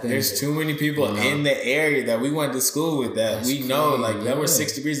gotta tap in. There's too many people in the area that we went to school with that we know, like there were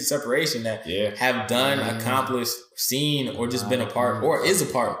 6 degrees of separation that have done, accomplished, seen, or just been a part, or is a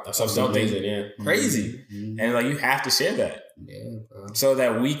part of something crazy. And like you have to share that, bro. So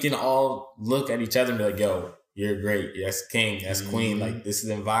that we can all look at each other and be like, yo, you're great. That's king. That's queen. Like this is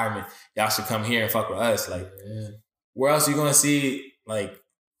the environment. Y'all should come here and fuck with us. Like where else are you gonna see like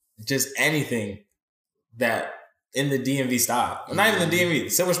just anything that in the DMV style? Well, not even the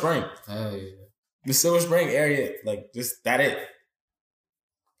DMV, Silver Spring. The Silver Spring area, like just that it.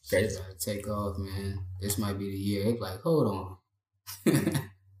 Crazy. Take off, man. This might be the year. It's like, hold on.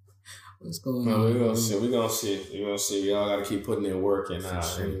 What's going on? We're gonna see. Y'all gotta keep putting in work and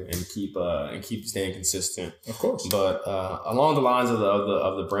keep staying consistent. Of course. But along the lines of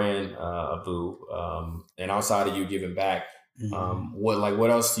the brand of Boo, and outside of you giving back, what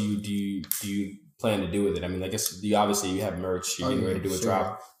else do you plan to do with it? I mean, I guess you have merch. You're getting ready to do a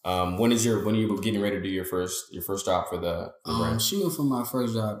drop. When are you getting ready to do your first drop for the brand? I'm shooting for my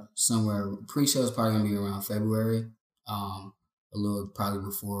first drop somewhere. Pre-show is probably gonna be around February. A little probably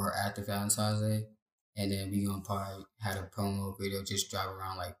before or after Valentine's Day. And then we gonna probably have a promo video just drop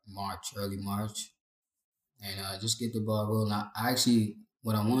around like early March. And just get the ball rolling.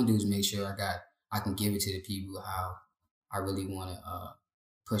 What I wanna do is make sure I can give it to the people how I really wanna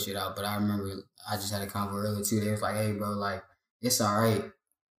push it out. But I remember I just had a convo earlier too. They was like, hey bro, like it's all right.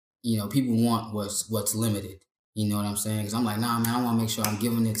 You know, people want what's limited. You know what I'm saying? Because I'm like, nah, man, I want to make sure I'm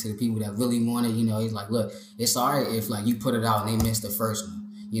giving it to the people that really want it. You know, he's like, look, it's all right if, like, you put it out and they missed the first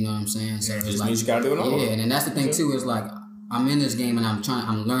one. You know what I'm saying? So it's like, you gotta do it all. Yeah, and then that's the thing, too, is, like, I'm in this game and I'm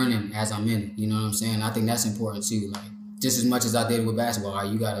learning as I'm in it. You know what I'm saying? I think that's important, too. Like, just as much as I did with basketball,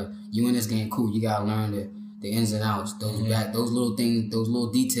 right? You in this game, cool. You got to learn the ins and outs, those little things, those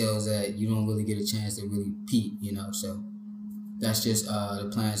little details that you don't really get a chance to really peep, you know? So that's just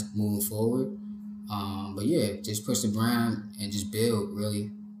the plans moving forward. But yeah, just push the brand and just build,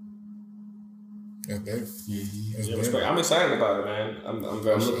 really. That's big. I'm excited about it, man. I'm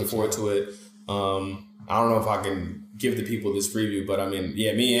looking forward to it. I don't know if I can give the people this preview, but I mean,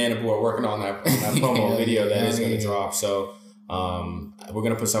 yeah, me and Abu are working on that promo video that is going to drop. So we're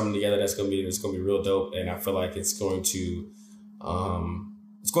going to put something together that's going to be real dope, and I feel like it's going to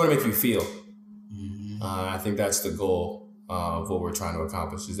make you feel. I think that's the goal of what we're trying to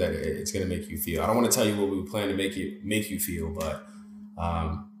accomplish, is that it's going to make you feel. I don't want to tell you what we plan to make you feel, but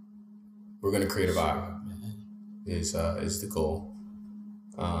we're going to create a vibe is the goal.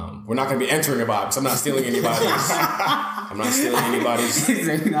 We're not going to be entering the vibes. I'm not stealing anybody's. I'm not stealing anybody's.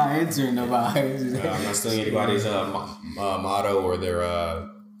 You're not entering the vibes. I'm not stealing anybody's motto or their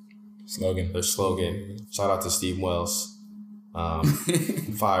slogan. Shout out to Steve Wells,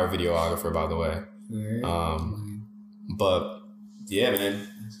 fire videographer, by the way. But yeah, man.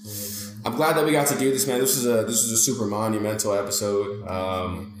 I'm glad that we got to do this, man. This is a super monumental episode.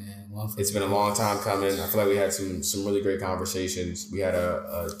 It's been a long time coming. I feel like we had some really great conversations. We had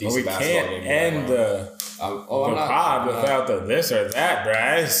a decent basketball game. We can't end the pod without the this or that,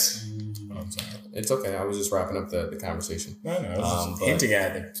 Bryce. I'm sorry. It's okay. I was just wrapping up the conversation. No, I was just hinting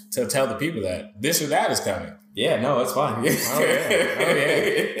at it to tell the people that this or that is coming. Yeah, no, it's fine. Oh yeah.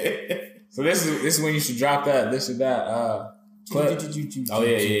 So this is when you should drop that this or that clip. Oh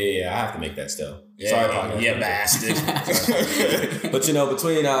yeah. I have to make that still. Yeah, sorry, you bastard. But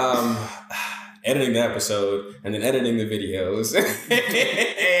between editing the episode and then editing the videos.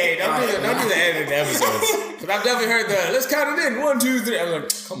 Hey, don't do the editing the episodes. But I've definitely heard the let's count it in 1, 2, 3. I'm like,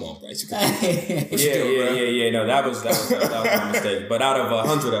 come on, Bryce, you can Yeah. No, that was my mistake. But out of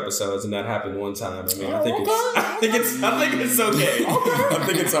 100 episodes, and that happened one time. I mean, I think it's okay. I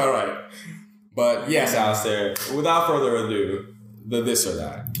think it's all right. But yes, Alistair, without further ado, the this or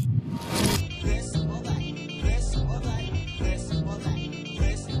that.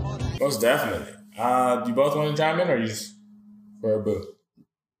 Most definitely. Do you both want to chime in, or you just for a boo?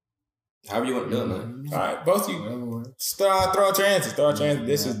 However you want to do it, man. All right, both of you. Throw out your answers.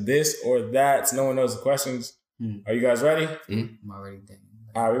 This is this or that. So no one knows the questions. Are you guys ready? I'm already thinking.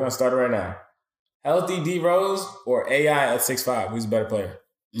 All right, we're gonna start it right now. Healthy D Rose or AI at 6'5"? Who's a better player?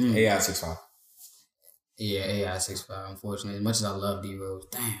 AI 6'5". Yeah, AI 6'5". Unfortunately, as much as I love D Rose,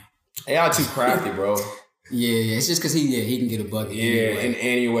 damn. AI too crafty, bro. Yeah, it's just because he can get a bucket. In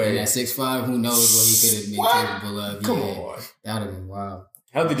any way. And at 6'5", who knows what he could have been capable of? Come on, that would have been wild.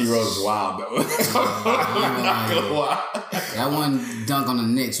 Healthy D Rose is wild though. I'm not gonna lie. That one dunk on the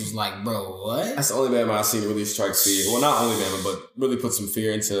Knicks was like, bro, what? That's the only Bama I've seen really strike fear. Well, not only Bama, but really put some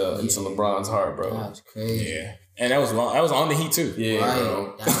fear into LeBron's heart, bro. That was crazy. Yeah, and that was on the Heat too. Yeah, right.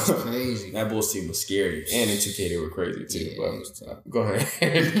 bro. That was crazy. That Bulls team was scary, and in 2K they were crazy too. Yeah, but, go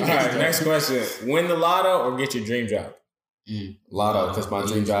ahead. All right, next question: win the lotto or get your dream job? Lotto, because my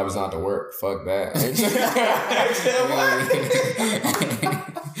dream job is not to work. Fuck that.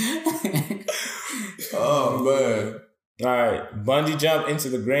 Oh man! All right, bungee jump into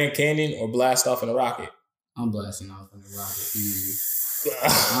the Grand Canyon or blast off in a rocket? I'm blasting off in the rocket. Easy.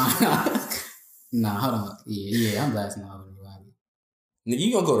 Nah, hold on. Yeah, I'm blasting off in the rocket. Nigga,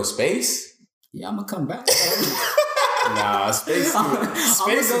 you gonna go to space? Yeah, I'm gonna come back. Nah, space is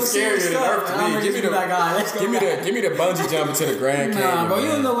scarier than Earth to me. Give me the bungee jump into the Grand Canyon. Nah, bro, you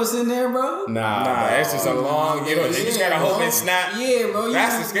don't know what's in there, bro. Nah, that's just a long. You just gotta hope and snap. Yeah, bro.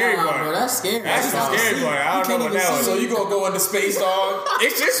 That's the scary part. Bro, that's scary. That's the scary part. I don't know what that was. So you gonna go into space, dog?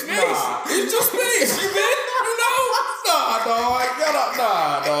 It's just space. It's just space. You been? You know? Nah, dog.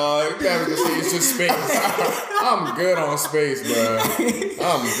 Nah, dog. You gotta just say it's just space. I'm good on space, bro.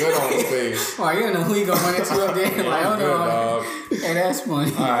 I'm good on space. Well, you don't know who you gonna run into up there. Like, hold on. Dog. Hey, that's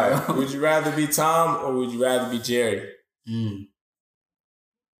funny. All right. Would you rather be Tom or would you rather be Jerry?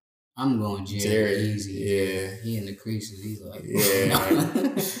 I'm going Jerry. Easy. Yeah. He in the creases. He's like, yeah.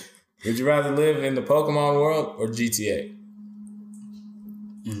 Would you rather live in the Pokemon world or GTA?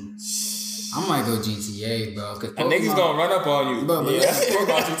 I might go GTA, bro. Cause niggas gonna run up on you. But With a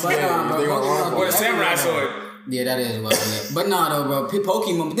samurai sword. Yeah, that is what it is. But nah, though, bro.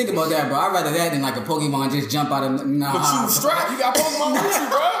 Pokemon, think about that, bro. I'd rather that than like a Pokemon just jump out of... Nah. But you strapped. You got Pokemon with you,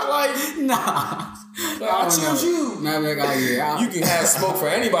 bro. Like... Nah. I choose you. Nah, man, you can have smoke for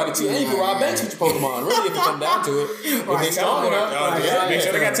anybody, too. And you can rob banks with your Pokemon. Really, if you come down to it. If they strong enough. Make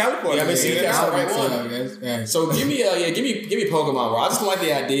sure they got teleport. Yeah, make sure you got the right one. So give me Pokemon, bro. I just don't like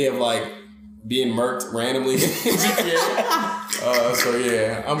the idea of, like, being murked randomly in GTA. So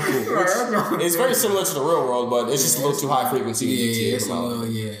yeah, I'm cool. It's very similar to the real world, but it's just a little too high frequency. Yeah,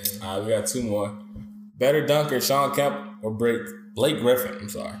 GTA. All right, we got two more. Better dunker, Sean Kemp or Blake Griffin? I'm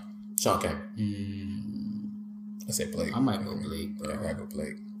sorry, Sean Kemp. I say Blake. I might go Blake, bro. Yeah, I might go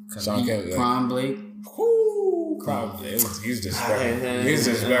Blake. Sean Kemp. Prime Blake. Prime Blake. He's disrespectful. He's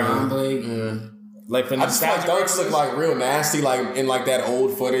disrespectful. Prime Blake. Like for I just feel like dunks look like real nasty, like in like that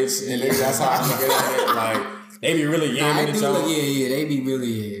old footage, and that's how I look at it. Like they be really yamming each other. Yeah, they be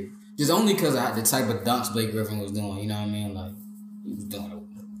really just only because of the type of dunks Blake Griffin was doing. You know what I mean? Like he was doing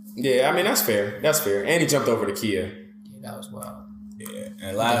it. Yeah, I mean that's fair. That's fair. And he jumped over the Kia. Yeah, that was wild. Yeah,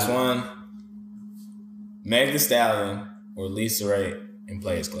 and last one, Meg Thee Stallion or Lisa Ray in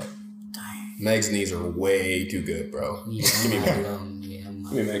Players Club. Meg's knees are way too good, bro. Yeah, Give me Meg. Yeah, I'm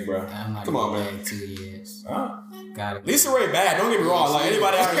Give me Meg, bro. Come on, man. 2 years. Got it. Lisa Ray bad. Don't get me wrong. Like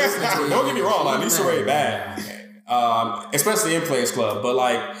anybody out here listening to it, don't get me wrong. Like Lisa Ray bad. Especially in Players Club, but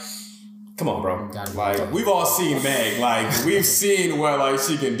like. Come on, bro. Like we've all seen Meg. Like we've seen what like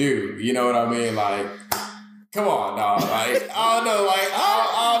she can do. You know what I mean? Like, come on, dog. Like I don't know. Like I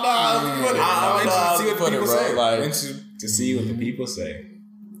don't know. I'm interested to see what the people say. Like interested to see what the people say.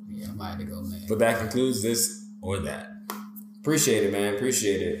 Yeah, I might have to go, man. But that concludes this or that. Appreciate it, man.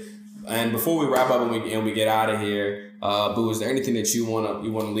 Appreciate it. And before we wrap up and we get out of here, Boo, is there anything that you wanna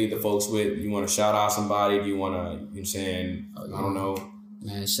leave the folks with? You wanna shout out somebody? Do you wanna? You know what I'm saying? I don't know.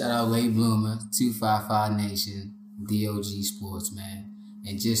 Man, shout out Late Bloomer, 255 Nation, DOG Sports, man.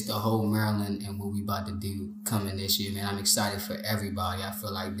 And just the whole Maryland and what we about to do coming this year, man. I'm excited for everybody. I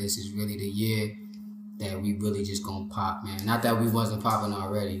feel like this is really the year that we really just gonna pop, man. Not that we wasn't popping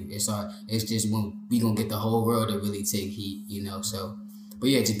already. It's just when we gonna get the whole world to really take heat, you know. So, but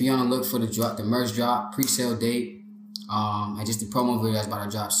yeah, just be on the look for the merch drop, pre-sale date, and just the promo video that's about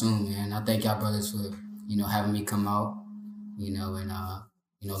to drop soon, man. I thank y'all brothers for having me come out,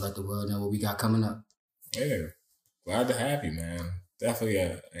 and let the world know what we got coming up. Yeah, glad to have you, man. Definitely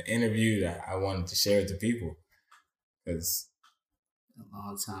an interview that I wanted to share with the people. Because a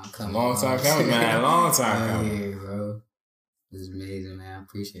long time coming. Long time coming, man. Long time coming. Yeah, bro. This is amazing, man. I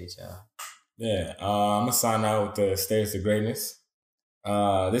appreciate y'all. Yeah, I'm going to sign out with the Stairs to Greatness.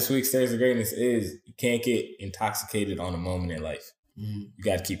 This week's Stairs to Greatness is you can't get intoxicated on a moment in life. You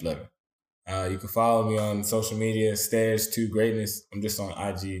got to keep living. You can follow me on social media, Stairs to Greatness. I'm just on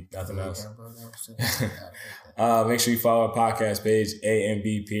IG, nothing else. Make sure you follow our podcast page,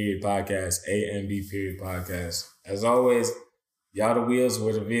 AMB_podcast, AMB_podcast. As always, y'all the wheels,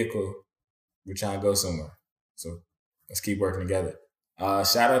 we're the vehicle. We're trying to go somewhere. So let's keep working together.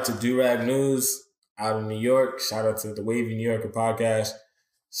 Shout out to Do-Rag News out of New York. Shout out to the Wavy New Yorker podcast.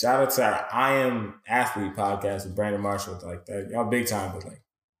 Shout out to our I Am Athlete podcast with Brandon Marshall. Like that, y'all big time, but like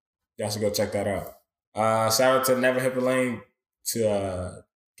y'all should go check that out. Shout out to Never Hit the Lane to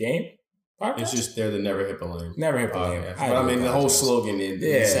Game podcast. It's just they're the Never Hit the Lane. Never Hit the Lane. But I mean, the whole slogan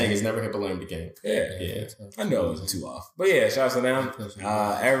is saying is Never Hit the Lane to Game. Yeah. I know it wasn't too off. But yeah, shout out to them.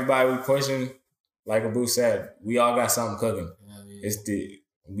 Everybody we pushing, like Abu said, we all got something cooking. It's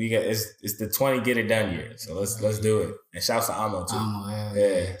the 20 get it done year. So let's do it. And shout out to Amo too.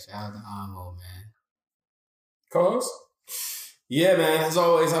 Yeah. Shout out to Amo, man. Co-host? Yeah, man. As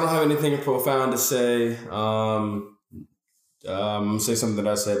always, I don't have anything profound to say. I'm gonna say something that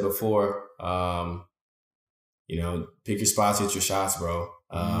I said before. Pick your spots, hit your shots, bro.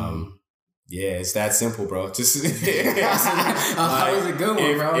 Yeah, it's that simple, bro. Just that was a good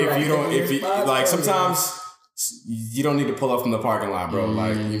one, bro. Sometimes you don't need to pull up from the parking lot, bro. Like,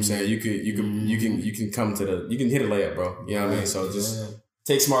 you know what I'm saying? You can come to you can hit a layup, bro. You know what I mean? So just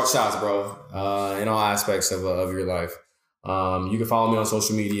take smart shots, bro, in all aspects of your life. You can follow me on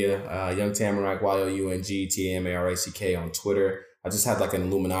social media, Young Tamarack, YOUNGTAMARACK on Twitter. I just had like an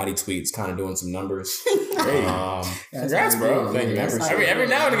Illuminati tweet. It's kind of doing some numbers. Hey, congrats, bro. Thank you. Every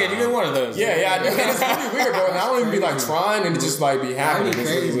now and again, you get one of those. Yeah, I do. It's really weird, bro. And I don't even be like trying and just like be happening. It's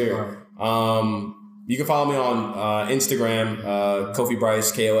really weird. You can follow me on Instagram, Kofi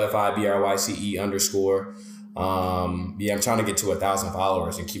Bryce, KOFIBRYCE _. I'm trying to get to 1,000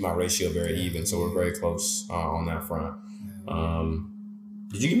 followers and keep my ratio very even. So we're very close on that front.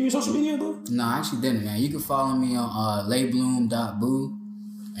 Did you give me your social media, Boo? No, I actually didn't, man. You can follow me on latebloom.boo,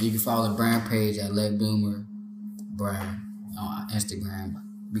 and you can follow the brand page at LateBloomer Brand on Instagram.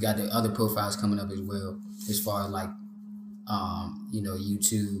 We got the other profiles coming up as well, as far as like,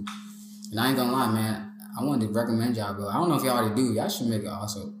 YouTube. And I ain't gonna lie, man, I wanted to recommend y'all, bro. I don't know if y'all already do. Y'all should make it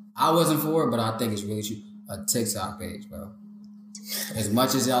also. I wasn't for it, but I think it's really cheap. A TikTok page, bro. As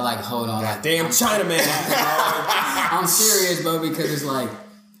much as y'all like, hold on, like damn Chinaman. I'm serious, bro, because it's like,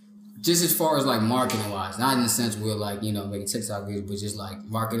 just as far as like marketing wise, not in the sense we're like, making TikTok videos, but just like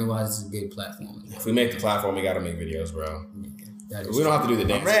marketing wise, it's a good platform. If we make the platform, we gotta make videos, bro. We don't have to do the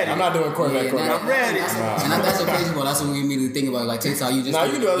dance. I'm not doing quarterback. I'm ready. And that's a crazy one. That's what we immediately think about. Like TikTok, you just.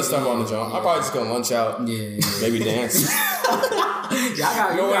 You can do other stuff on the jump. I'm probably just gonna lunch out. Yeah. Maybe dance. You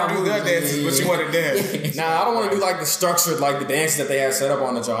don't want to do the dances, but you want to dance. I don't want to do like the structured, like the dances that they have set up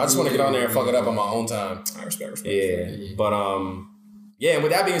on the jump. I just want to get on there and fuck it up on my own time. I respect. Yeah. But and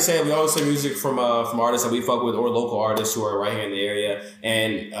with that being said, we always play music from artists that we fuck with or local artists who are right here in the area,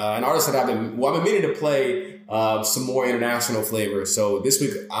 and an artist that I've been meaning to play some more international flavor. So this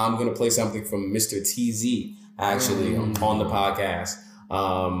week I'm gonna play something from Mr. TZ actually on the podcast.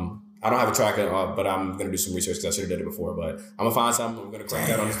 I don't have a track, but I'm gonna do some research because I should have did it before. But I'm gonna find something. We're gonna crack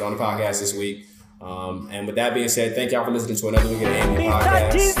that on the podcast this week. And with that being said, thank y'all for listening to another week of the Andy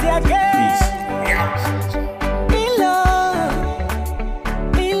Podcast. Peace.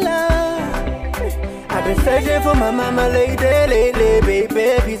 I've been searching for my mama lately,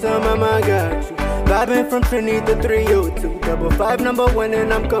 baby. Peace on mama, got you. Vibing from Trinity to 302, 55 #1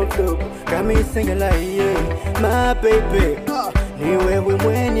 and I'm comfortable. Got me singing like yeah, my baby. Niwe we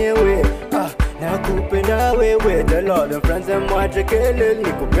mwenye we. Na kupenda wewe the Lord of friends and mwache kelele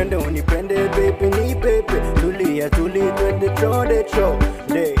nikupende unipende baby ni baby tulia twende chonde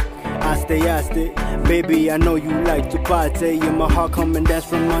chonde I stay baby I know you like to party in my heart come and dance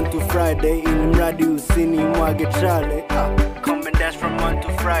from Monday to Friday in mradi usini mwage chale come and dance from Monday to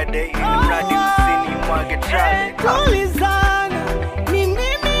Friday in mradi usini mwage chale tulizana ni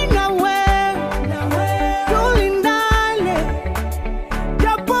mimi na wewe tulindane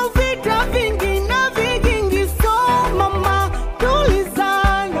japo vita vingi na vigingi so mama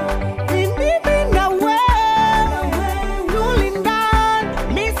tulizana ni mimi na wewe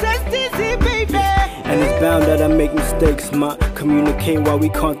tulindane me says this baby. And it's bound that I make mistakes, ma. Communicate while we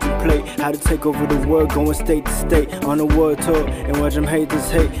contemplate how to take over the world, going state to state on a world tour and watch them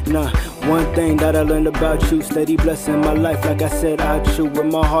haters hate. Nah, one thing that I learned about you, steady blessing my life. Like I said, I chew with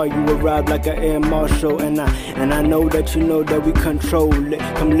my heart. You arrive like an air marshal, and I know that you know that we control it.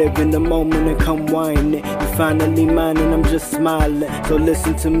 Come live in the moment and come whine it. You finally mine and I'm just smiling. So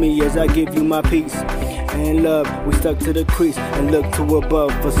listen to me as I give you my peace and love. We stuck to the crease and look to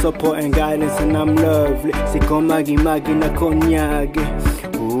above for support and guidance, and I'm lovely. Siko magi na konyage.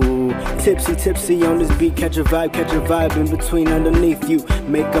 Ooh, tipsy on this beat. Catch a vibe in between, underneath you.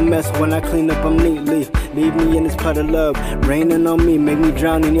 Make a mess when I clean up, I'm neatly. Leave me in this pot of love, raining on me, make me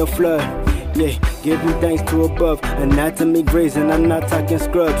drown in your flood. Yeah, giving thanks to above. Anatomy grazing, I'm not talking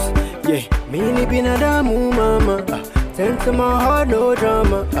scrubs. Yeah, mini binadamu mama. Tend to my heart, no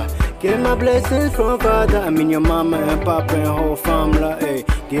drama. Get my blessings from Father. I mean your mama and papa and whole family. Hey,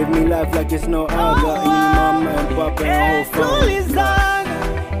 give me life like it's no other. I mean your mama and papa and whole family.